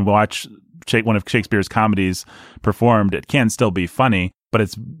and watch one of Shakespeare's comedies performed, it can still be funny, but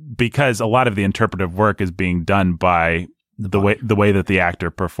it's because a lot of the interpretive work is being done by the way that the actor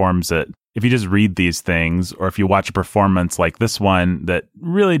performs it. If you just read these things, or if you watch a performance like this one that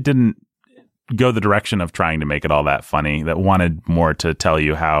really didn't go the direction of trying to make it all that funny, that wanted more to tell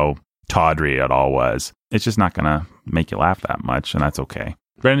you how tawdry it all was, it's just not going to make you laugh that much, and that's okay.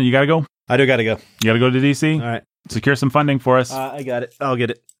 Brandon, you got to go? I do got to go. You got to go to DC? All right. Secure some funding for us. I got it. I'll get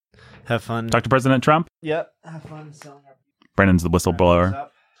it. Have fun. Talk to President Trump? Yep. Have fun selling our... Brandon's the whistleblower.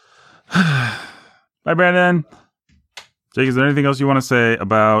 Bye, Brandon. Jake, is there anything else you want to say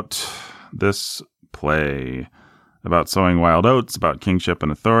about this play? About sowing wild oats, about kingship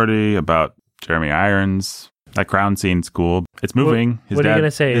and authority, about Jeremy Irons? That crown scene's cool. It's moving. What are you going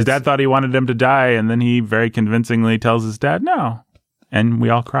to say? His dad thought he wanted him to die, and then he very convincingly tells his dad no. And we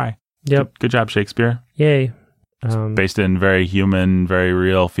all cry. Yep. Good job, Shakespeare. Yay. Based in very human, very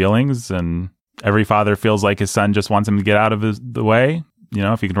real feelings, and every father feels like his son just wants him to get out of the way.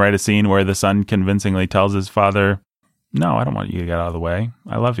 If you can write a scene where the son convincingly tells his father, no, I don't want you to get out of the way.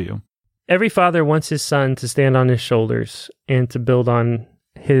 I love you. Every father wants his son to stand on his shoulders and to build on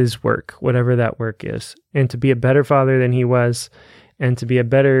his work, whatever that work is, and to be a better father than he was, and to be a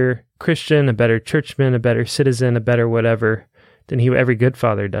better Christian, a better churchman, a better citizen, a better whatever than every good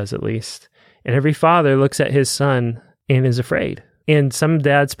father does, at least. And every father looks at his son and is afraid. And some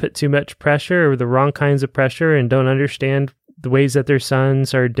dads put too much pressure, or the wrong kinds of pressure, and don't understand the ways that their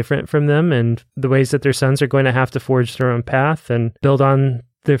sons are different from them, and the ways that their sons are going to have to forge their own path and build on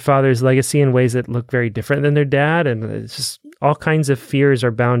their father's legacy in ways that look very different than their dad. And it's just all kinds of fears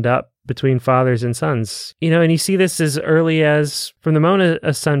are bound up between fathers and sons. And you see this as early as from the moment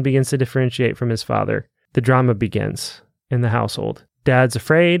a son begins to differentiate from his father, the drama begins in the household. Dad's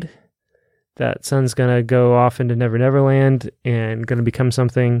afraid that son's going to go off into Never Never Land and going to become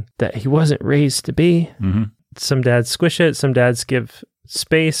something that he wasn't raised to be. Mm-hmm. Some dads squish it. Some dads give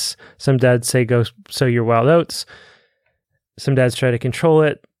space. Some dads say, go sow your wild oats. Some dads try to control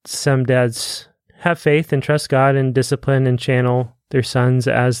it. Some dads have faith and trust God and discipline and channel their sons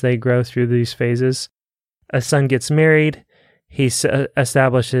as they grow through these phases. A son gets married. He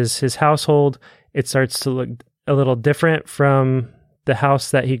establishes his household. It starts to look a little different from the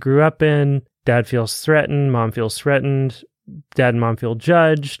house that he grew up in. Dad feels threatened. Mom feels threatened. Dad and mom feel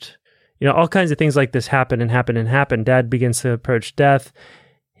judged. All kinds of things like this happen. Dad begins to approach death.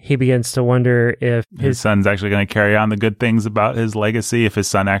 He begins to wonder if his son's actually going to carry on the good things about his legacy, if his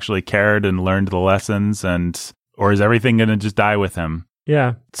son actually cared and learned the lessons, or is everything going to just die with him?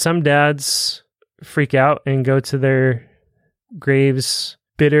 Yeah. Some dads freak out and go to their graves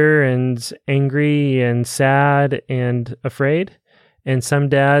bitter and angry and sad and afraid. And some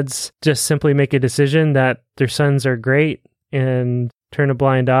dads just simply make a decision that their sons are great and turn a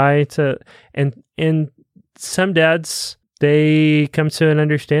blind eye to, and some dads, they come to an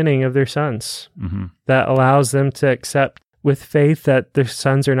understanding of their sons that allows them to accept with faith that their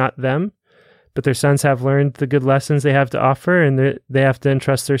sons are not them, but their sons have learned the good lessons they have to offer, and they have to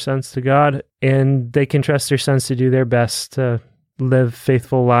entrust their sons to God, and they can trust their sons to do their best to live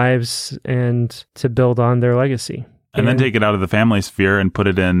faithful lives and to build on their legacy. And then take it out of the family sphere and put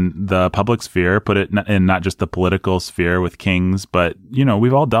it in the public sphere, put it in not just the political sphere with kings, but,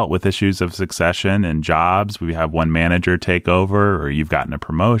 we've all dealt with issues of succession and jobs. We have one manager take over, or you've gotten a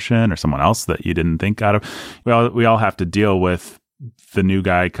promotion, or someone else that you didn't think out of. We all have to deal with the new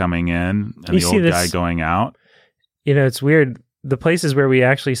guy coming in and the old guy going out. It's weird. The places where we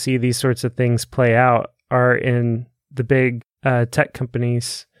actually see these sorts of things play out are in the big tech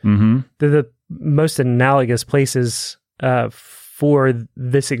companies. Mm-hmm. They're the most analogous places for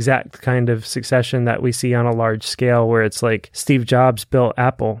this exact kind of succession that we see on a large scale, where it's like Steve Jobs built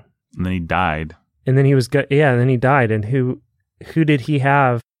Apple, and then he died, and then he died, and who did he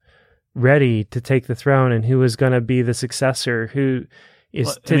have ready to take the throne, and who was going to be the successor? Who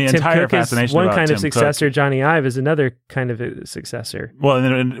is Tim Cook is one kind of successor. Johnny Ive is another kind of a successor. Well,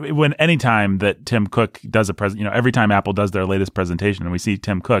 and anytime that Tim Cook does every time Apple does their latest presentation and we see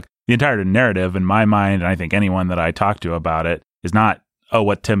Tim Cook, the entire narrative in my mind, and I think anyone that I talk to about it, is not,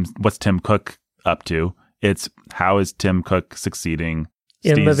 what's Tim Cook up to? It's, how is Tim Cook succeeding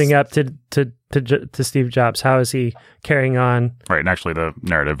in living up to Steve Jobs? How is he carrying on? Right, and actually the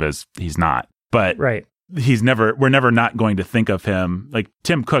narrative is he's not. But right. We're never not going to think of him like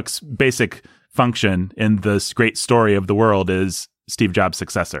Tim Cook's basic function in this great story of the world is Steve Jobs'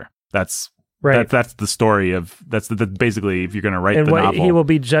 successor. That's right. That's the story of basically, if you're going to write the novel. And what he will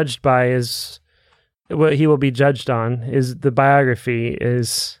be judged by is what he will be judged on is the biography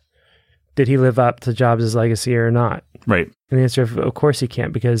is, did he live up to Jobs' legacy or not? Right. And the answer, of course he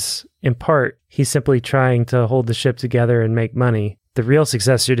can't, because in part he's simply trying to hold the ship together and make money. The real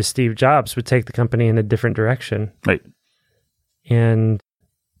successor to Steve Jobs would take the company in a different direction. Right. And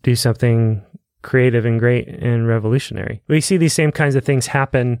do something creative and great and revolutionary. We see these same kinds of things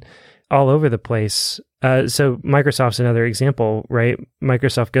happen all over the place. So Microsoft's another example, right?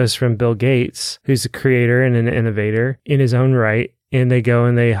 Microsoft goes from Bill Gates, who's a creator and an innovator in his own right, and they go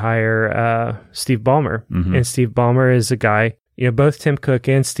and they hire Steve Ballmer. Mm-hmm. And Steve Ballmer is a guy, both Tim Cook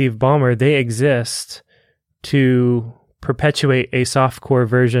and Steve Ballmer, they exist to perpetuate a softcore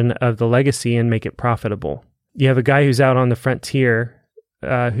version of the legacy and make it profitable. You have a guy who's out on the frontier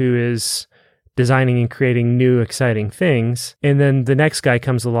who is designing and creating new, exciting things. And then the next guy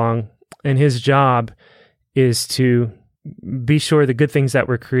comes along, and his job is to be sure the good things that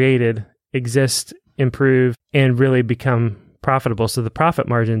were created exist, improve, and really become profitable. So the profit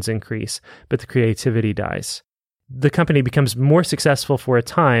margins increase, but the creativity dies. The company becomes more successful for a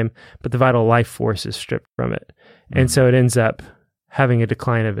time, but the vital life force is stripped from it. And so it ends up having a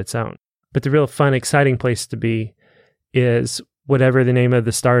decline of its own. But the real fun, exciting place to be is whatever the name of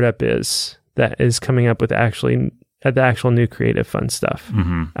the startup is that is coming up with the actual new creative fun stuff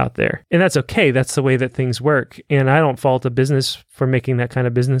out there. And that's okay. That's the way that things work. And I don't fault a business for making that kind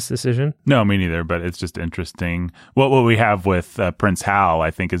of business decision. No, me neither. But it's just interesting. What we have with Prince Hal,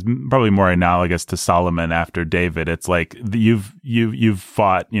 I think, is probably more analogous to Solomon after David. It's like you've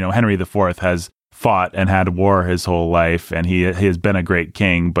fought. Henry IV has fought and had war his whole life, and he has been a great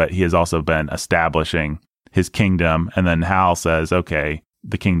king, but he has also been establishing his kingdom. And then Hal says, okay,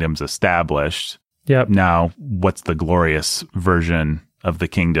 the kingdom's established. Yep. Now, what's the glorious version of the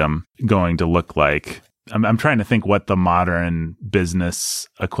kingdom going to look like? I'm trying to think what the modern business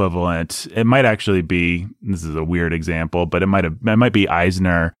equivalent, it might actually be, this is a weird example, but it might be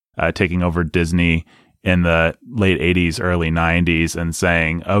Eisner taking over Disney in the late 80s, early 90s and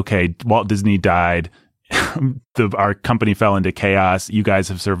saying, okay, Walt Disney died. Our company fell into chaos. You guys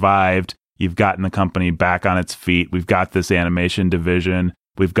have survived. You've gotten the company back on its feet. We've got this animation division.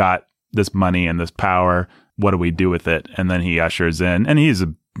 We've got this money and this power. what do we do with it? And then he ushers in, and he's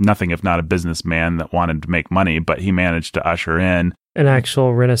nothing if not a businessman that wanted to make money, but he managed to usher in an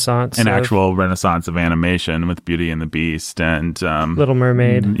actual renaissance of animation with Beauty and the Beast and Little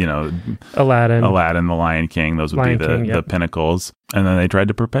Mermaid, Aladdin, The Lion King. Those would be the pinnacles. And then they tried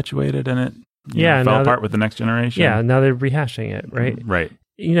to perpetuate it, and it fell apart with the next generation. Yeah, now they're rehashing it, right? Right.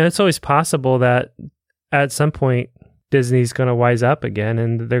 It's always possible that at some point Disney's going to wise up again,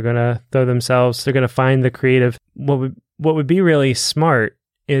 and they're going to they're going to find the creative. What would be really smart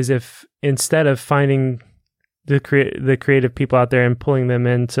is if instead of finding the creative people out there and pulling them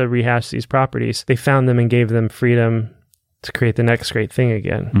in to rehash these properties, they found them and gave them freedom to create the next great thing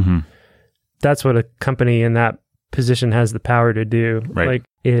again. Mm-hmm. That's what a company in that position has the power to do, right.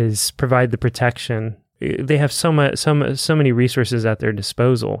 Is provide the protection. They have so many resources at their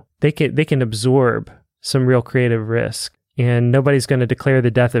disposal. They can absorb some real creative risk, and nobody's going to declare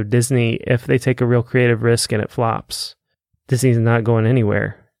the death of Disney if they take a real creative risk and it flops. Disney's not going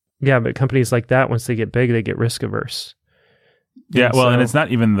anywhere. Yeah, but companies like that, once they get big, they get risk averse. Yeah, and it's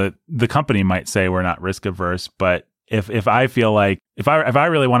not even the company might say we're not risk averse, but if I feel like if I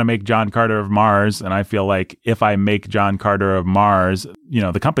really want to make John Carter of Mars, and I feel like if I make John Carter of Mars,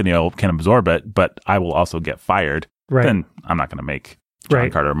 the company can absorb it, but I will also get fired. Right. Then I'm not going to make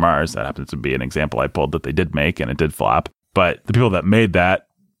John Carter of Mars. That happens to be an example I pulled that they did make, and it did flop. But the people that made that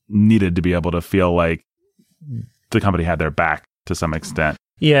needed to be able to feel like the company had their back to some extent.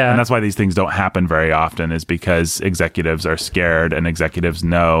 Yeah. And that's why these things don't happen very often, is because executives are scared, and executives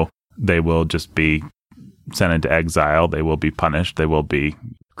know they will just be sent into exile. They will be punished. They will be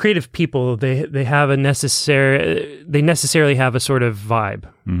creative people. They have they necessarily have a sort of vibe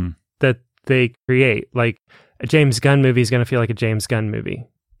that they create. Like a James Gunn movie is going to feel like a James Gunn movie.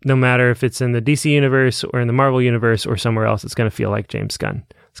 No matter if it's in the DC universe or in the Marvel universe or somewhere else, it's going to feel like James Gunn.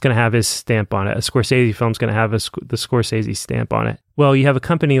 It's going to have his stamp on it. A Scorsese film's going to have the Scorsese stamp on it. Well, you have a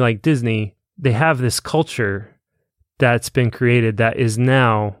company like Disney. They have this culture that's been created that is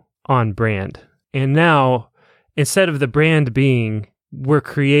now on brand. And now, instead of the brand being, we're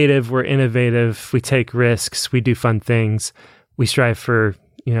creative, we're innovative, we take risks, we do fun things, we strive for,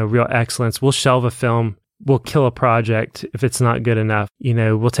 real excellence. We'll shelve a film, we'll kill a project if it's not good enough.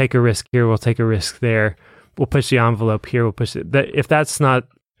 We'll take a risk here, we'll take a risk there. We'll push the envelope here, we'll push it. If that's not,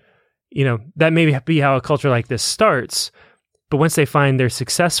 that may be how a culture like this starts. But once they find their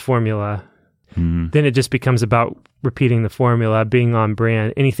success formula, then it just becomes about repeating the formula, being on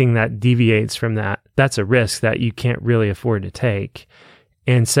brand. Anything that deviates from that, that's a risk that you can't really afford to take.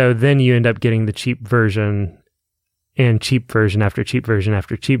 And so then you end up getting the cheap version and cheap version after cheap version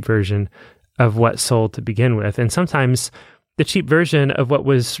after cheap version of what sold to begin with. And sometimes the cheap version of what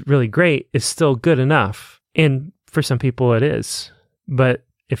was really great is still good enough. And for some people it is. But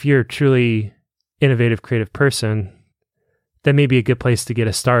if you're a truly innovative, creative person, that may be a good place to get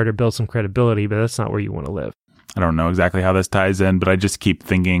a start or build some credibility, but that's not where you want to live. I don't know exactly how this ties in, but I just keep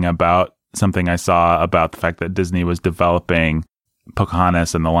thinking about something I saw about the fact that Disney was developing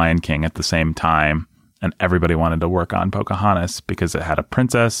Pocahontas and The Lion King at the same time, and everybody wanted to work on Pocahontas because it had a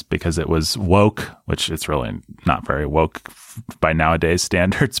princess, because it was woke, which it's really not very woke by nowadays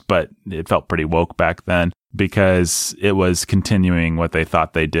standards, but it felt pretty woke back then because it was continuing what they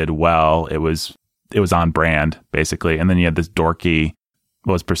thought they did well. It was on brand, basically. And then you had this dorky,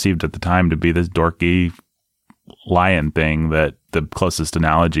 what was perceived at the time to be this dorky lion thing that the closest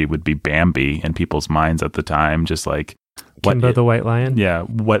analogy would be Bambi in people's minds at the time. Just like, Kimbo the White Lion? Yeah.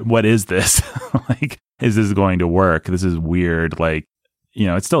 What is this? Like, is this going to work? This is weird. Like,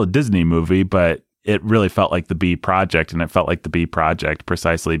 it's still a Disney movie, but it really felt like the B Project, and it felt like the B Project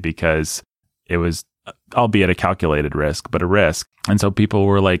precisely because it was, albeit a calculated risk, but a risk. And so people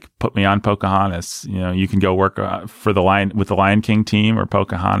were like, put me on Pocahontas. You can go work with the Lion King team or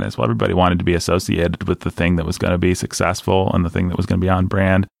Pocahontas. Well, everybody wanted to be associated with the thing that was going to be successful and the thing that was going to be on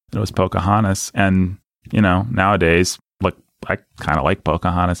brand. And it was Pocahontas. And, nowadays, look, I kind of like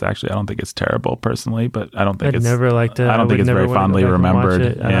Pocahontas, actually. I don't think it's terrible personally, but I don't think I'd never liked it. I don't think it's very fondly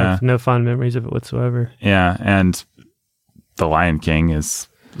remembered. I have no fond memories of it whatsoever. Yeah. And The Lion King is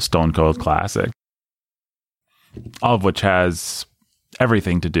a stone cold classic. All of which has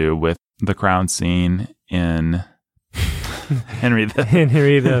everything to do with the crown scene in Henry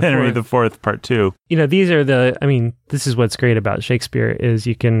the Fourth Part 2. These are this is what's great about Shakespeare is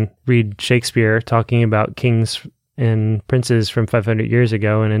you can read Shakespeare talking about kings and princes from 500 years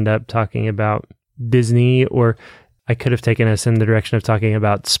ago and end up talking about Disney, or I could have taken us in the direction of talking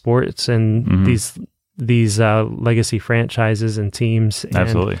about sports and these legacy franchises and teams. And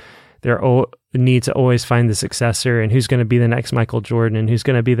absolutely. They're all, need to always find the successor and who's going to be the next Michael Jordan and who's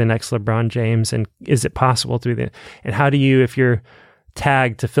going to be the next LeBron James, and is it possible to be and how do you, if you're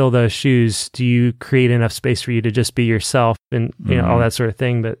tagged to fill those shoes, do you create enough space for you to just be yourself and all that sort of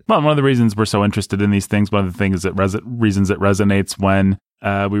thing? But one of the reasons we're so interested in these things, one of the things that reasons it resonates when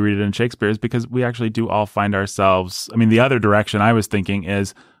we read it in Shakespeare is because we actually do all find ourselves. I mean, the other direction I was thinking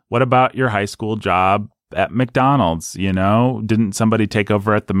is, what about your high school job at McDonald's? Didn't somebody take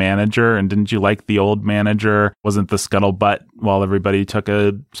over at the manager, and didn't you like the old manager? Wasn't the scuttlebutt while everybody took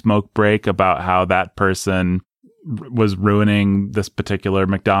a smoke break about how that person was ruining this particular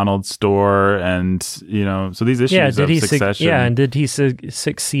McDonald's store? And so these issues of succession. And did he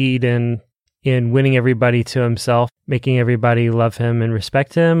succeed in winning everybody to himself, making everybody love him and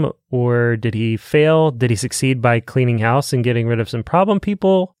respect him? Or did he fail? Did he succeed by cleaning house and getting rid of some problem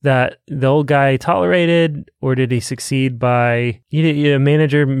people that the old guy tolerated? Or did he succeed by, a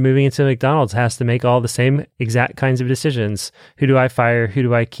manager moving into McDonald's has to make all the same exact kinds of decisions. Who do I fire? Who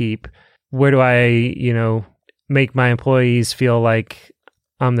do I keep? Where do I, make my employees feel like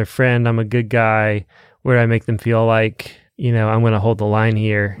I'm their friend, I'm a good guy? Where do I make them feel like, I'm going to hold the line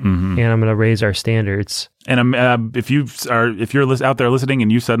here, and I'm going to raise our standards? And if you're out there listening and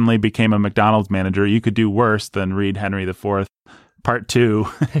you suddenly became a McDonald's manager, you could do worse than read Henry IV Part 2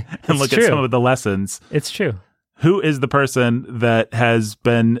 and look at some of the lessons. It's true. Who is the person that has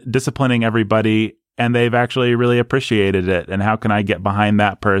been disciplining everybody and they've actually really appreciated it? And how can I get behind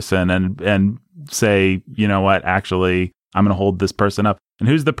that person and say, you know what, actually, I'm going to hold this person up? And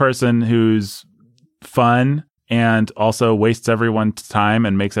who's the person who's fun and also wastes everyone's time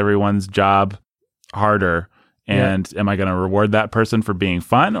and makes everyone's job harder? And am I going to reward that person for being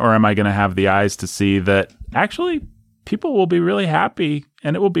fun, or am I going to have the eyes to see that actually people will be really happy,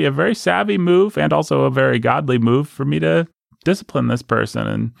 and it will be a very savvy move and also a very godly move for me to discipline this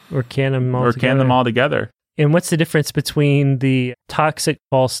person or can them all together? And what's the difference between the toxic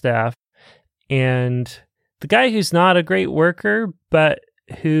Falstaff and the guy who's not a great worker, but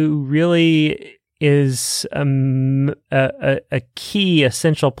who really is a key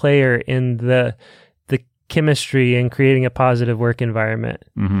essential player in the chemistry and creating a positive work environment?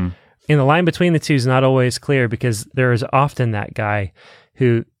 Mm-hmm. And the line between the two is not always clear, because there is often that guy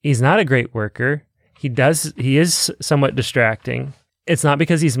who, he's not a great worker. He is somewhat distracting. It's not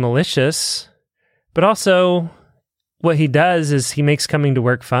because he's malicious, but also what he does is he makes coming to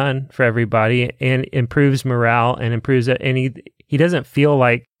work fun for everybody and improves morale and improves it. And he doesn't feel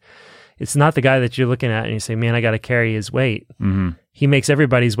like, it's not the guy that you're looking at and you say, man, I got to carry his weight. Mm-hmm. He makes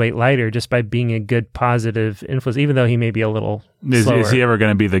everybody's weight lighter just by being a good, positive influence, even though he may be a little slower. Is he ever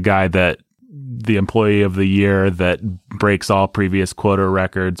going to be the guy that the employee of the year that breaks all previous quota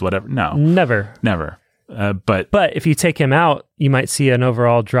records, whatever? No. Never. But if you take him out, you might see an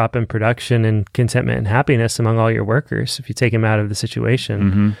overall drop in production and contentment and happiness among all your workers if you take him out of the situation,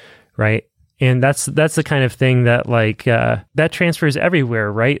 mm-hmm. right? And that's the kind of thing that that transfers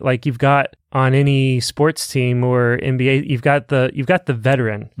everywhere, right? Like you've got on any sports team or NBA, you've got the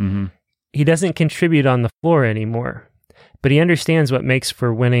veteran. Mm-hmm. He doesn't contribute on the floor anymore, but he understands what makes for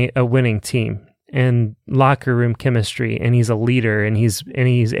a winning team and locker room chemistry, and he's a leader, and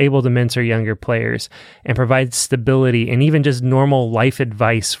he's able to mentor younger players and provide stability and even just normal life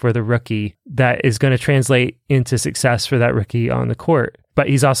advice for the rookie that is going to translate into success for that rookie on the court. But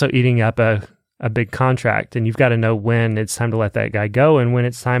he's also eating up a big contract, and you've got to know when it's time to let that guy go and when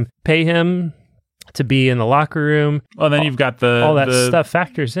it's time to pay him to be in the locker room. Well, then you've got all that stuff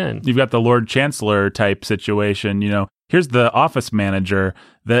factors in. You've got the Lord Chancellor type situation. Here's the office manager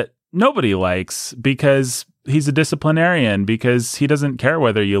that nobody likes because he's a disciplinarian, because he doesn't care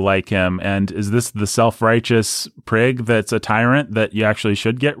whether you like him. And is this the self-righteous prig that's a tyrant that you actually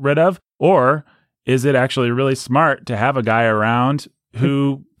should get rid of? Or is it actually really smart to have a guy around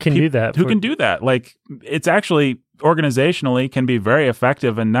who can do that? Who can do that? Like, it's actually organizationally can be very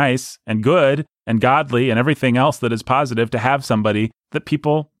effective and nice and good and godly and everything else that is positive to have somebody that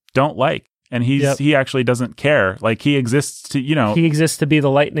people don't like. And he actually doesn't care. Like, he exists to, he exists to be the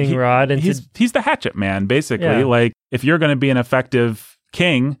lightning rod, and he's the hatchet man, basically. Yeah. Like, if you're going to be an effective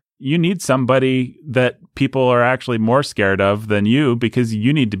king, you need somebody that people are actually more scared of than you, because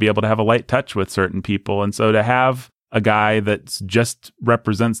you need to be able to have a light touch with certain people. And so to have a guy that just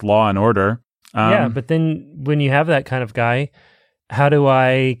represents law and order. But then when you have that kind of guy, how do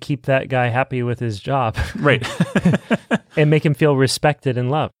I keep that guy happy with his job? Right. And make him feel respected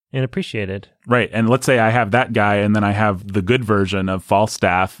and loved and appreciated. Right. And let's say I have that guy, and then I have the good version of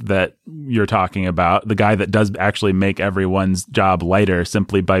Falstaff that you're talking about, the guy that does actually make everyone's job lighter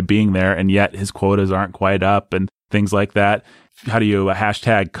simply by being there, and yet his quotas aren't quite up, and things like that. How do you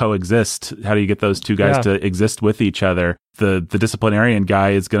hashtag coexist? How do you get those two guys to exist with each other? The disciplinarian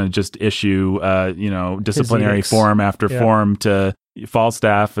guy is going to just issue, disciplinary form after form to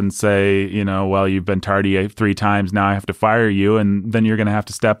Falstaff and say, well, you've been tardy 3 times. Now I have to fire you. And then you're going to have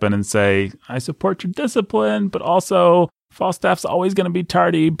to step in and say, I support your discipline, but also Falstaff's always going to be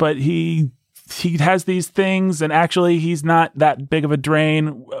tardy, but he has these things, and actually he's not that big of a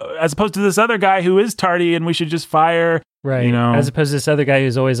drain, as opposed to this other guy who is tardy and we should just fire. Right. As opposed to this other guy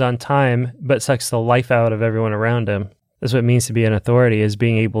who's always on time, but sucks the life out of everyone around him. That's what it means to be an authority, is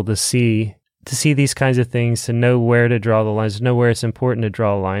being able to see these kinds of things, to know where to draw the lines, to know where it's important to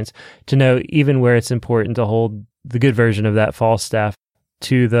draw lines, to know even where it's important to hold the good version of that Falstaff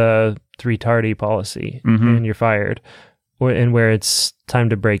to the 3 tardy policy, and you're fired. And where it's time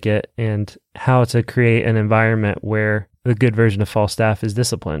to break it, and how to create an environment where the good version of Falstaff is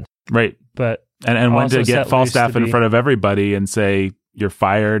disciplined. Right. But and when to get Falstaff in front of everybody and say, you're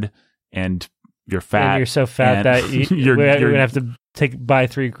fired and you're fat. And you're so fat that we're going to have to buy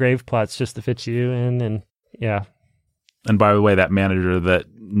 3 grave plots just to fit you in. And yeah. And by the way, that manager that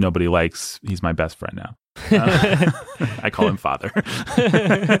nobody likes, he's my best friend now. I call him father.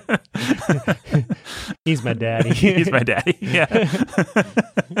 He's my daddy. He's my daddy. Yeah.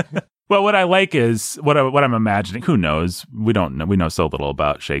 Well, what I like is what I'm imagining. Who knows? We don't know. We know so little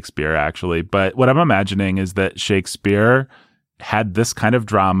about Shakespeare, actually. But what I'm imagining is that Shakespeare had this kind of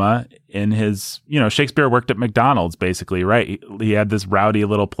drama in his. Shakespeare worked at McDonald's, basically, right? He had this rowdy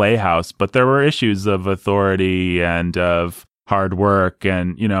little playhouse, but there were issues of authority and of hard work,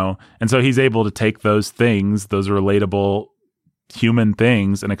 and so he's able to take those things, those relatable human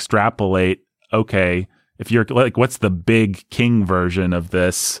things, and extrapolate, okay, if you're like, what's the big king version of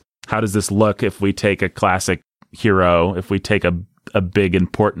this? How does this look if we take a classic hero, if we take a big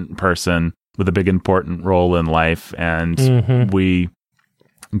important person with a big important role in life, and we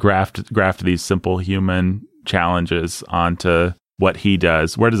graft these simple human challenges onto what he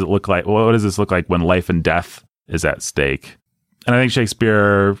does? Where does it look like? What does this look like when life and death is at stake? And I think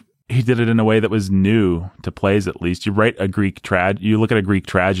Shakespeare, he did it in a way that was new to plays, at least. You write a you look at a Greek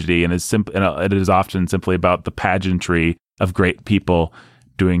tragedy, and it is often simply about the pageantry of great people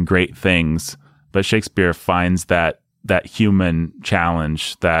doing great things. But Shakespeare finds that human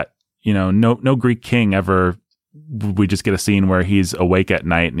challenge that, no Greek king ever, we just get a scene where he's awake at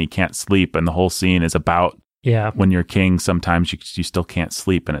night and he can't sleep, and the whole scene is about when you're king, sometimes you still can't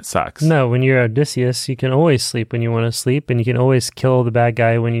sleep, and it sucks. No, when you're Odysseus, you can always sleep when you want to sleep, and you can always kill the bad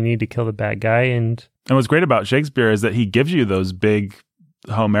guy when you need to kill the bad guy. And what's great about Shakespeare is that he gives you those big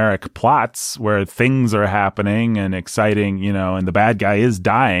Homeric plots where things are happening and exciting, and the bad guy is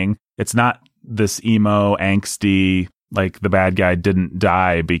dying. It's not this emo, angsty, like the bad guy didn't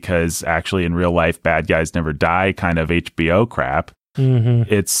die because actually in real life bad guys never die kind of HBO crap.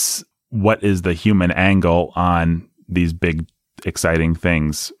 It's what is the human angle on these big, exciting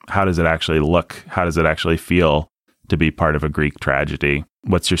things? How does it actually look? How does it actually feel to be part of a Greek tragedy?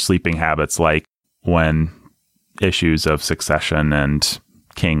 What's your sleeping habits like when issues of succession and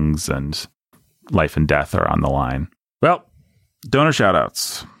kings and life and death are on the line? Well, donor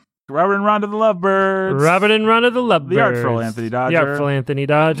shout-outs. Robert and Rhonda the Lovebirds. Robert and Rhonda the Lovebirds. The Artful Anthony Dodger. The Artful Anthony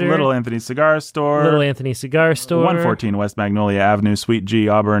Dodger. Little Anthony Cigar Store. Little Anthony Cigar Store. 114 West Magnolia Avenue, Suite G,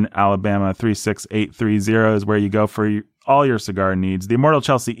 Auburn, Alabama 36830 is where you go for all your cigar needs. The Immortal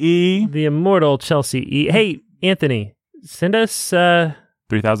Chelsea E. The Immortal Chelsea E. Hey, Anthony, send us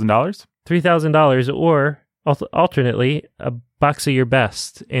 $3,000? $3,000, or alternately a box of your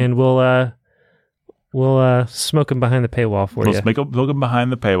best, and we'll smoke them behind the paywall for you. We'll smoke them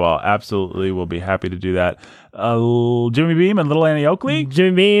behind the paywall. Absolutely. We'll be happy to do that. Jimmy Beam and Little Annie Oakley.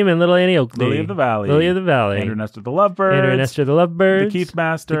 Jimmy Beam and Little Annie Oakley. Lily of the Valley. Lily of the Valley. Andrew Nestor the Lovebirds. Andrew Nestor the Lovebirds. The Keith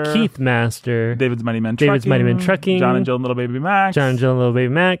Master. The Keith Master. David's Mighty Men David's Mighty Men Trucking. John and Jill and Little Baby Max. John and Jill and Little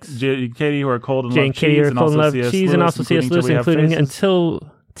Baby Max. Katie, who are cold and Jane love Katie cheese. Are cold and love cheese, and also C.S. Lewis, including until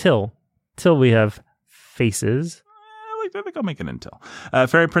we have faces. I think I'll make it until.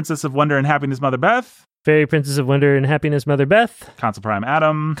 Fairy Princess of Wonder and Happiness, Mother Beth. Fairy Princess of Wonder and Happiness, Mother Beth. Consul Prime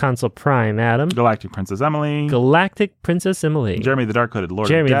Adam. Consul Prime Adam. Galactic Princess Emily. Galactic Princess Emily. Jeremy the Dark-Hooded Lord of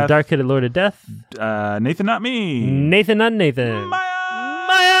Death. Jeremy the Dark-Hooded Lord of Death. Nathan Not Me. Nathan Not Nathan.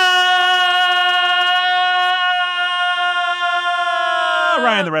 Maya.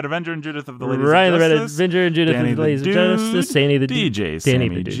 Ryan the Red Avenger and Judith of the Ladies Ryan of the Justice. Red Avenger and Judith Danny of the Ladies the of Justice. Danny the DJ Danny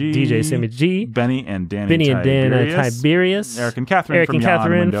Sammy G. DJ Sammy G. Benny and Danny Benny and Dan Tiberius. Tiberius. Eric and Catherine Eric from and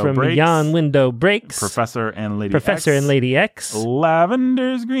Catherine Yon from Window Yon Window Breaks. Professor and Lady Professor X. and Lady X.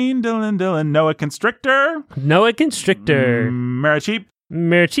 Lavender's Green, Dylan, Noah Constrictor. Noah Constrictor. Mara Cheap.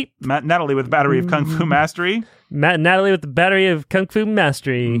 Maricheep. Matt and Natalie with the battery of Kung Fu Mastery. Matt and Natalie with the battery of Kung Fu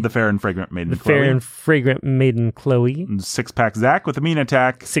Mastery. The fair and fragrant maiden Chloe. Fair and fragrant maiden Chloe. Six-pack Zach with the mean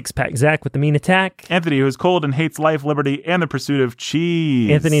attack. Six-pack Zach with the mean attack. Anthony, who is cold and hates life, liberty, and the pursuit of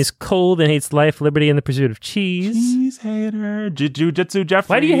cheese. Anthony is cold and hates life, liberty, and the pursuit of cheese. Cheese hater. Jiu-Jitsu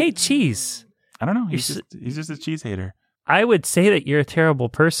Jeffrey. Why do you hate cheese? I don't know. He's just a cheese hater. I would say that you're a terrible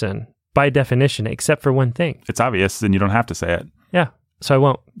person by definition, except for one thing. It's obvious, and you don't have to say it. Yeah, so I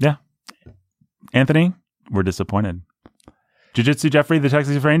won't. Yeah. Anthony, we're disappointed. Jiu-Jitsu Jeffrey, the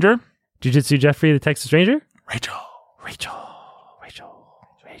Texas Ranger. Jiu-Jitsu Jeffrey, the Texas Ranger. Rachel.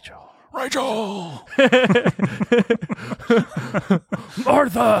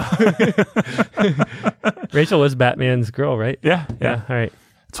 Martha. Rachel was Batman's girl, right? Yeah. All right.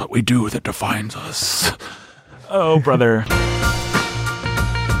 It's what we do that defines us. Oh, brother.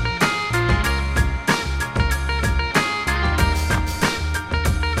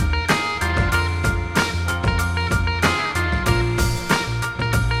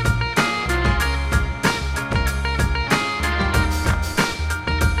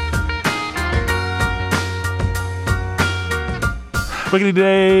 Wiggity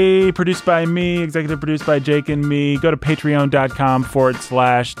Today, produced by me, executive produced by Jake and me. Go to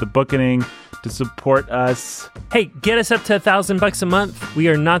patreon.com/thebookening to support us. Hey, get us up to $1,000 a month. We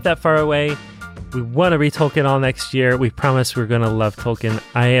are not that far away. We want to read Tolkien all next year. We promise we're going to love Tolkien.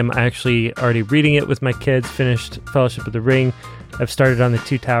 I am actually already reading it with my kids, finished Fellowship of the Ring. I've started on the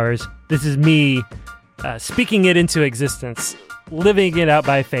Two Towers. This is me speaking it into existence, living it out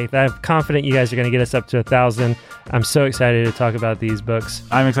by faith. I'm confident you guys are going to get us up to 1,000. I'm so excited to talk about these books.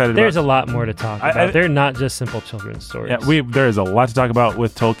 I'm excited. There's a lot more to talk about. They're not just simple children's stories. Yeah, there is a lot to talk about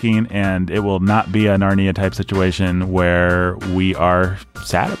with Tolkien, and it will not be a Narnia type situation where we are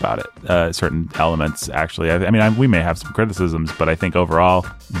sad about it. Certain elements, actually. I mean, we may have some criticisms, but I think overall,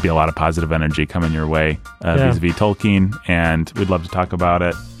 there'll be a lot of positive energy coming your way vis-a-vis Tolkien, and we'd love to talk about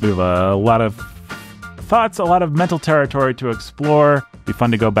it. We have a lot of thoughts, a lot of mental territory to explore. Be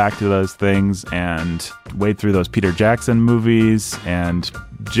fun to go back to those things and wade through those Peter Jackson movies. And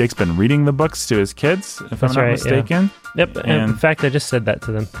Jake's been reading the books to his kids, if I'm not mistaken. Yeah. Yep. And in fact, I just said that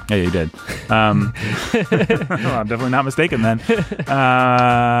to them. Yeah, you did. Well, I'm definitely not mistaken then.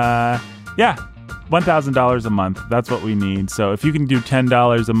 Yeah. $1,000 a month. That's what we need. So if you can do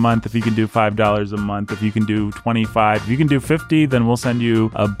 $10 a month, if you can do $5 a month, if you can do $25, if you can do $50, then we'll send you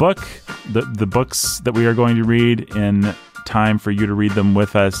a book. The books that we are going to read in time for you to read them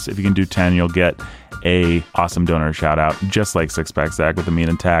with us. If you can do 10, you'll get a awesome donor shout out, just like Six-Pack Zach with the mean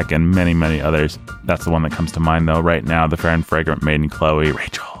attack and many, many others. That's the one that comes to mind though right now. The fair and fragrant maiden Chloe,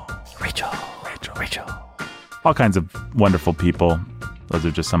 Rachel. All kinds of wonderful people. Those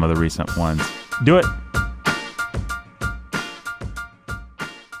are just some of the recent ones. Do it.